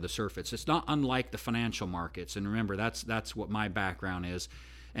bubbling under the surface. It's not unlike the financial markets, and remember, that's what my background is.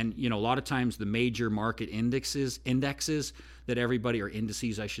 And a lot of times the major market indexes that everybody, or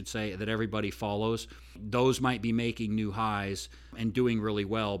indices I should say, that everybody follows, those might be making new highs and doing really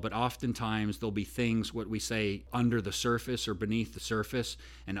well, but oftentimes there'll be things, what we say, under the surface or beneath the surface,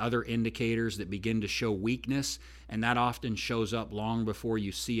 and other indicators that begin to show weakness, and that often shows up long before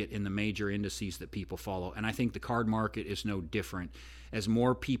you see it in the major indices that people follow. And I think the card market is no different. As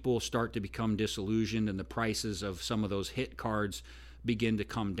more people start to become disillusioned and the prices of some of those hit cards begin to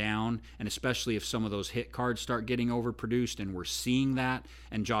come down, and especially if some of those hit cards start getting overproduced, and we're seeing that,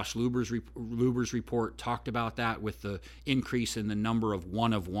 and Josh Luber's report talked about that with the increase in the number of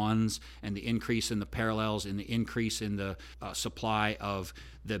one-of-ones and the increase in the parallels and the increase in the supply of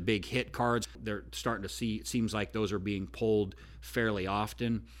the big hit cards. They're starting to see, it seems like those are being pulled fairly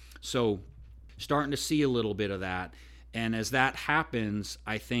often. So starting to see a little bit of that. And as that happens,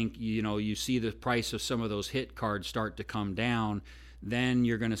 I think, you see the price of some of those hit cards start to come down. Then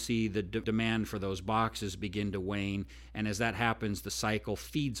you're going to see the demand for those boxes begin to wane. And as that happens, the cycle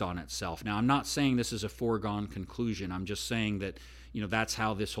feeds on itself. Now, I'm not saying this is a foregone conclusion. I'm just saying that, that's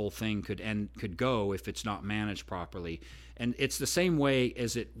how this whole thing could go if it's not managed properly. And it's the same way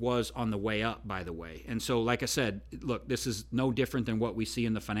as it was on the way up, by the way. And so, like I said, look, this is no different than what we see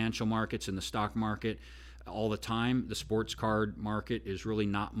in the financial markets and the stock market all the time. The sports card market is really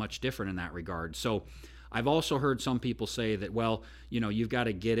not much different in that regard. So I've also heard some people say that, well, you've got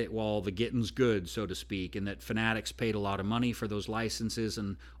to get it while the getting's good, so to speak, and that Fanatics paid a lot of money for those licenses,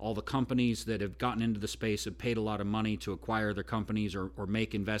 and all the companies that have gotten into the space have paid a lot of money to acquire their companies or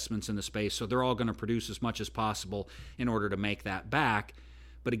make investments in the space, so they're all going to produce as much as possible in order to make that back.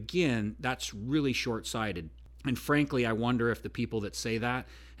 But again, that's really short-sighted. And frankly, I wonder if the people that say that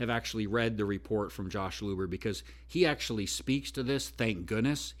have actually read the report from Josh Luber, because he actually speaks to this. Thank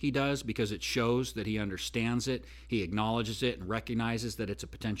goodness he does, because it shows that he understands it, he acknowledges it, and recognizes that it's a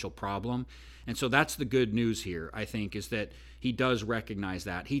potential problem. And so that's the good news here, I think, is that he does recognize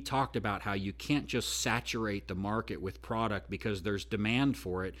that. He talked about how you can't just saturate the market with product because there's demand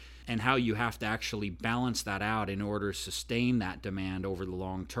for it, and how you have to actually balance that out in order to sustain that demand over the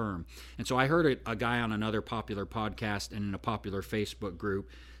long term. And so I heard a guy on another popular podcast and in a popular Facebook group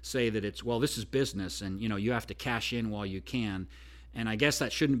say that it's, well, this is business, and you have to cash in while you can. And I guess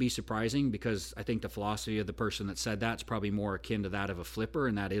that shouldn't be surprising, because I think the philosophy of the person that said that's probably more akin to that of a flipper,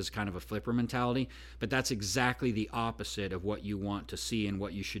 and that is kind of a flipper mentality. But that's exactly the opposite of what you want to see and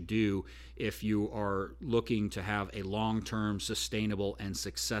what you should do if you are looking to have a long-term, sustainable, and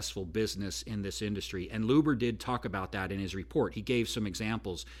successful business in this industry. And Luber did talk about that in his report. He gave some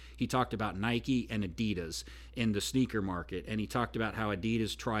examples. He talked about Nike and Adidas in the sneaker market, and he talked about how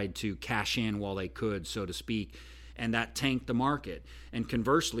Adidas tried to cash in while they could, so to speak, and that tanked the market. And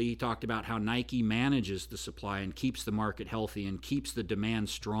conversely, he talked about how Nike manages the supply and keeps the market healthy and keeps the demand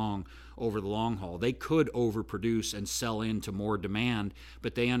strong over the long haul. They could overproduce and sell into more demand,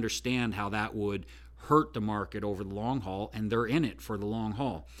 but they understand how that would hurt the market over the long haul, and they're in it for the long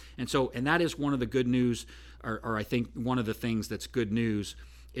haul. And that is one of the good news, or I think one of the things that's good news,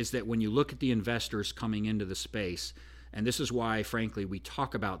 is that when you look at the investors coming into the space, and this is why, frankly, we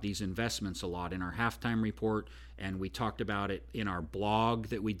talk about these investments a lot in our halftime report, and we talked about it in our blog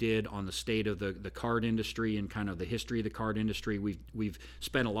that we did on the state of the card industry and kind of the history of the card industry. We've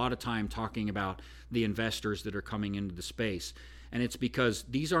spent a lot of time talking about the investors that are coming into the space. And it's because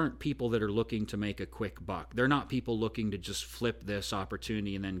these aren't people that are looking to make a quick buck. They're not people looking to just flip this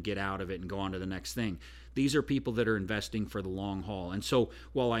opportunity and then get out of it and go on to the next thing. These are people that are investing for the long haul. And so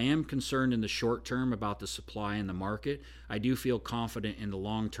while I am concerned in the short term about the supply in the market, I do feel confident in the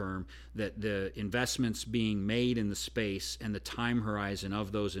long term that the investments being made in the space and the time horizon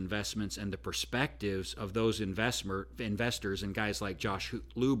of those investments and the perspectives of those investors and guys like Josh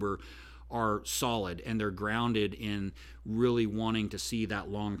Luber are solid, and they're grounded in really wanting to see that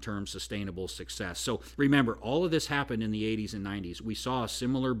long-term sustainable success. So remember, all of this happened in the 80s and 90s. We saw a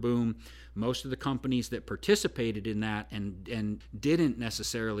similar boom. Most of the companies that participated in that and didn't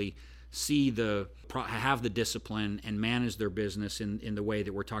necessarily have the discipline and manage their business in the way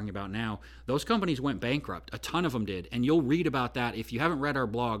that we're talking about now, those companies went bankrupt. A ton of them did. And you'll read about that. If you haven't read our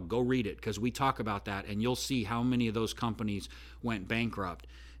blog, go read it, because we talk about that, and you'll see how many of those companies went bankrupt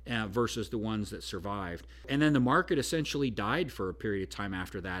versus the ones that survived. And then the market essentially died for a period of time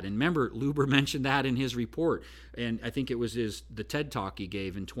after that. And remember, Luber mentioned that in his report. And I think it was the TED Talk he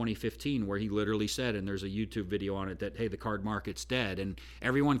gave in 2015, where he literally said, and there's a YouTube video on it, that, hey, the card market's dead. And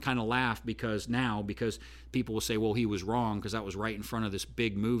everyone kind of laughed because people will say, well, he was wrong, because that was right in front of this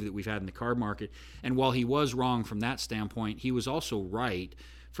big move that we've had in the card market. And while he was wrong from that standpoint, he was also right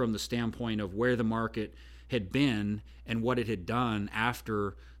from the standpoint of where the market had been and what it had done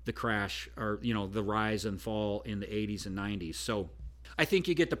after the crash, or the rise and fall in the 80s and 90s. So I think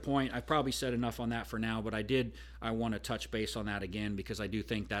you get the point. I've probably said enough on that for now, but I want to touch base on that again, because I do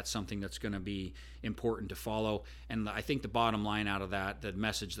think that's something that's going to be important to follow. And I think the bottom line out of that, the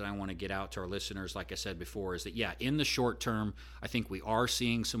message that I want to get out to our listeners, like I said before, is that, yeah, in the short term, I think we are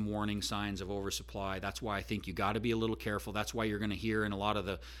seeing some warning signs of oversupply. That's why I think you got to be a little careful. That's why you're going to hear in a lot of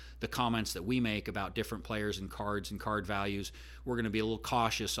the comments that we make about different players and cards and card values, we're going to be a little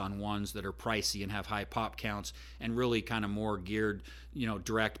cautious on ones that are pricey and have high pop counts, and really kind of more geared,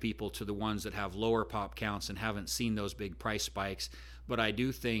 direct people to the ones that have lower pop counts and haven't seen those big price spikes. But I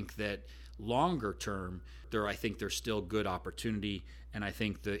do think that longer term, I think there's still good opportunity, and I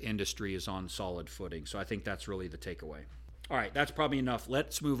think the industry is on solid footing. So I think that's really the takeaway. All right, that's probably enough.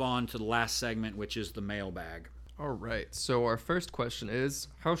 Let's move on to the last segment, which is the mailbag. All right, so our first question is,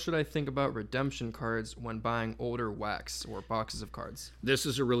 how should I think about redemption cards when buying older wax or boxes of cards? This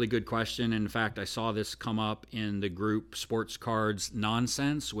is a really good question. In fact, I saw this come up in the group Sports Cards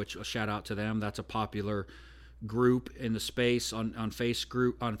Nonsense, which a shout out to them. That's a popular group in the space on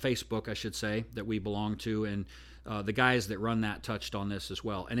Facebook, I should say, that we belong to, and the guys that run that touched on this as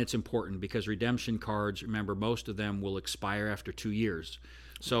well. And it's important because redemption cards, remember, most of them will expire after 2 years.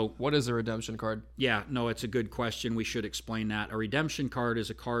 So what is a redemption card? Yeah, no, it's a good question. We should explain that. A redemption card is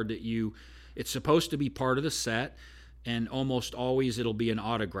a card that it's supposed to be part of the set, and almost always it'll be an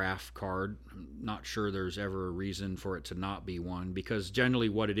autograph card. I'm not sure there's ever a reason for it to not be one, because generally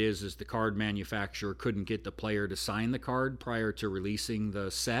what it is the card manufacturer couldn't get the player to sign the card prior to releasing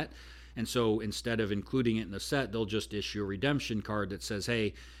the set. And so instead of including it in the set, they'll just issue a redemption card that says,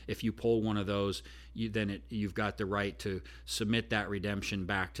 hey, if you pull one of those, you've got the right to submit that redemption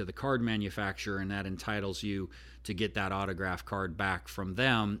back to the card manufacturer, and that entitles you to get that autograph card back from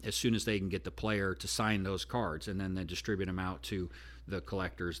them as soon as they can get the player to sign those cards, and then they distribute them out to the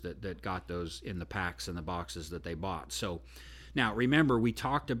collectors that got those in the packs and the boxes that they bought. So now, remember, we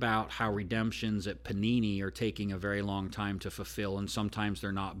talked about how redemptions at Panini are taking a very long time to fulfill, and sometimes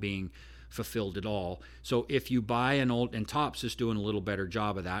they're not being fulfilled it all. So if you buy an old, and Topps is doing a little better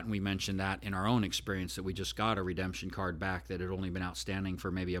job of that, and we mentioned that in our own experience that we just got a redemption card back that had only been outstanding for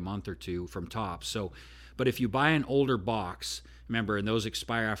maybe a month or two from Topps. So, but if you buy an older box, remember, and those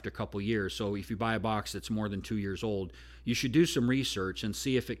expire after a couple years, so if you buy a box that's more than 2 years old, you should do some research and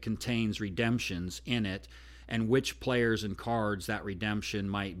see if it contains redemptions in it and which players and cards that redemption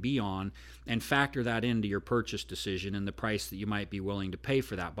might be on, and factor that into your purchase decision and the price that you might be willing to pay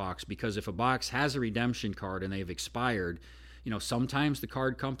for that box. Because if a box has a redemption card and they've expired, sometimes the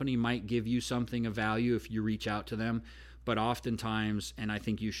card company might give you something of value if you reach out to them, but oftentimes, and I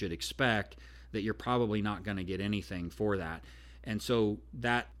think you should expect, that you're probably not going to get anything for that. And so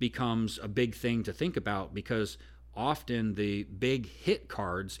that becomes a big thing to think about, because often the big hit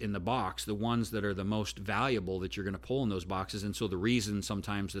cards in the box, the ones that are the most valuable that you're going to pull in those boxes, and so the reason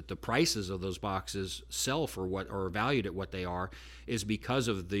sometimes that the prices of those boxes sell for what, or are valued at what they are, is because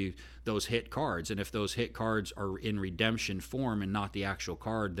of those hit cards. And if those hit cards are in redemption form and not the actual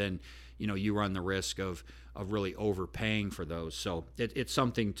card, then you run the risk of really overpaying for those. So it's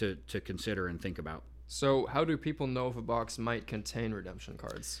something to consider and think about. So how do people know if a box might contain redemption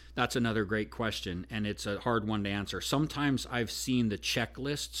cards? That's another great question, and it's a hard one to answer. Sometimes I've seen the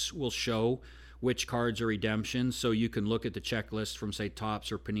checklists will show which cards are redemptions, so you can look at the checklist from, say, Topps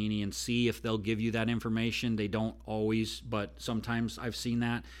or Panini and see if they'll give you that information. They don't always, but sometimes I've seen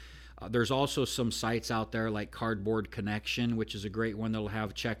that. There's also some sites out there like Cardboard Connection, which is a great one that'll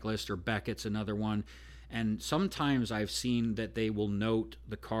have a checklist, or Beckett's another one. And sometimes I've seen that they will note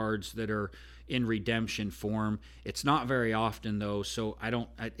the cards that are in redemption form. It's not very often though, so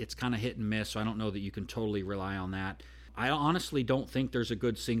it's kind of hit and miss, so I don't know that you can totally rely on that. I honestly don't think there's a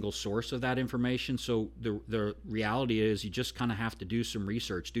good single source of that information, so the reality is you just kind of have to do some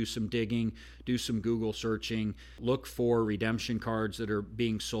research, do some digging, do some Google searching, look for redemption cards that are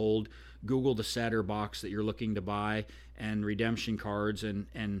being sold, Google the set or box that you're looking to buy and redemption cards,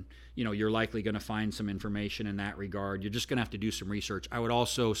 and you're likely going to find some information in that regard. You're just going to have to do some research. I would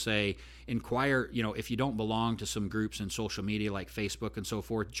also say inquire, if you don't belong to some groups in social media like Facebook and so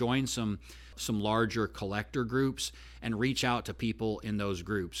forth, join some larger collector groups and reach out to people in those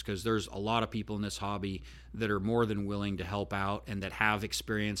groups, because there's a lot of people in this hobby that are more than willing to help out and that have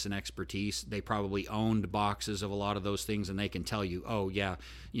experience and expertise. They probably owned boxes of a lot of those things, and they can tell you, oh yeah,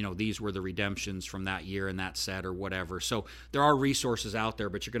 these were the redemptions from that year and that set or whatever. So there are resources out there,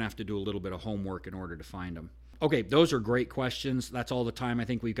 but you're going to have to do a little bit of homework in order to find them. Okay, those are great questions. That's all the time I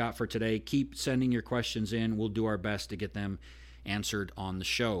think we've got for today. Keep sending your questions in. We'll do our best to get them answered on the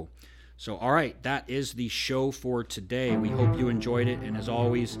show. So, all right, that is the show for today. We hope you enjoyed it. And as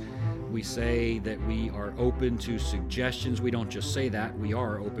always, we say that we are open to suggestions. We don't just say that. We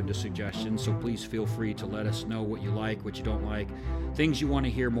are open to suggestions. So please feel free to let us know what you like, what you don't like, things you want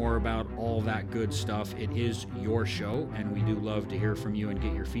to hear more about, all that good stuff. It is your show, and we do love to hear from you and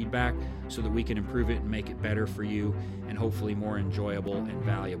get your feedback so that we can improve it and make it better for you and hopefully more enjoyable and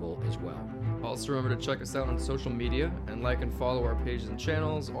valuable as well. Also remember to check us out on social media and like and follow our pages and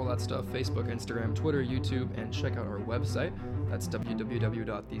channels, all that stuff, Facebook, Instagram, Twitter, YouTube, and check out our website. That's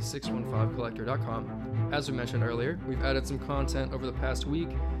www.the615collector.com. As we mentioned earlier, we've added some content over the past week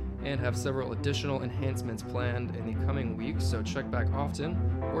and have several additional enhancements planned in the coming weeks, so check back often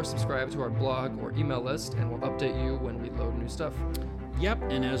or subscribe to our blog or email list and we'll update you when we load new stuff.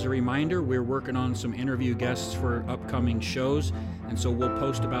 Yep, and as a reminder, we're working on some interview guests for upcoming shows, and so we'll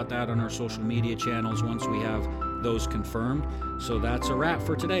post about that on our social media channels once we have those confirmed. So that's a wrap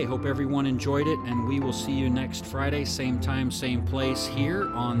for today. Hope everyone enjoyed it, and we will see you next Friday, same time, same place, here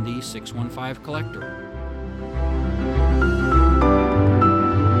on the 615 Collector.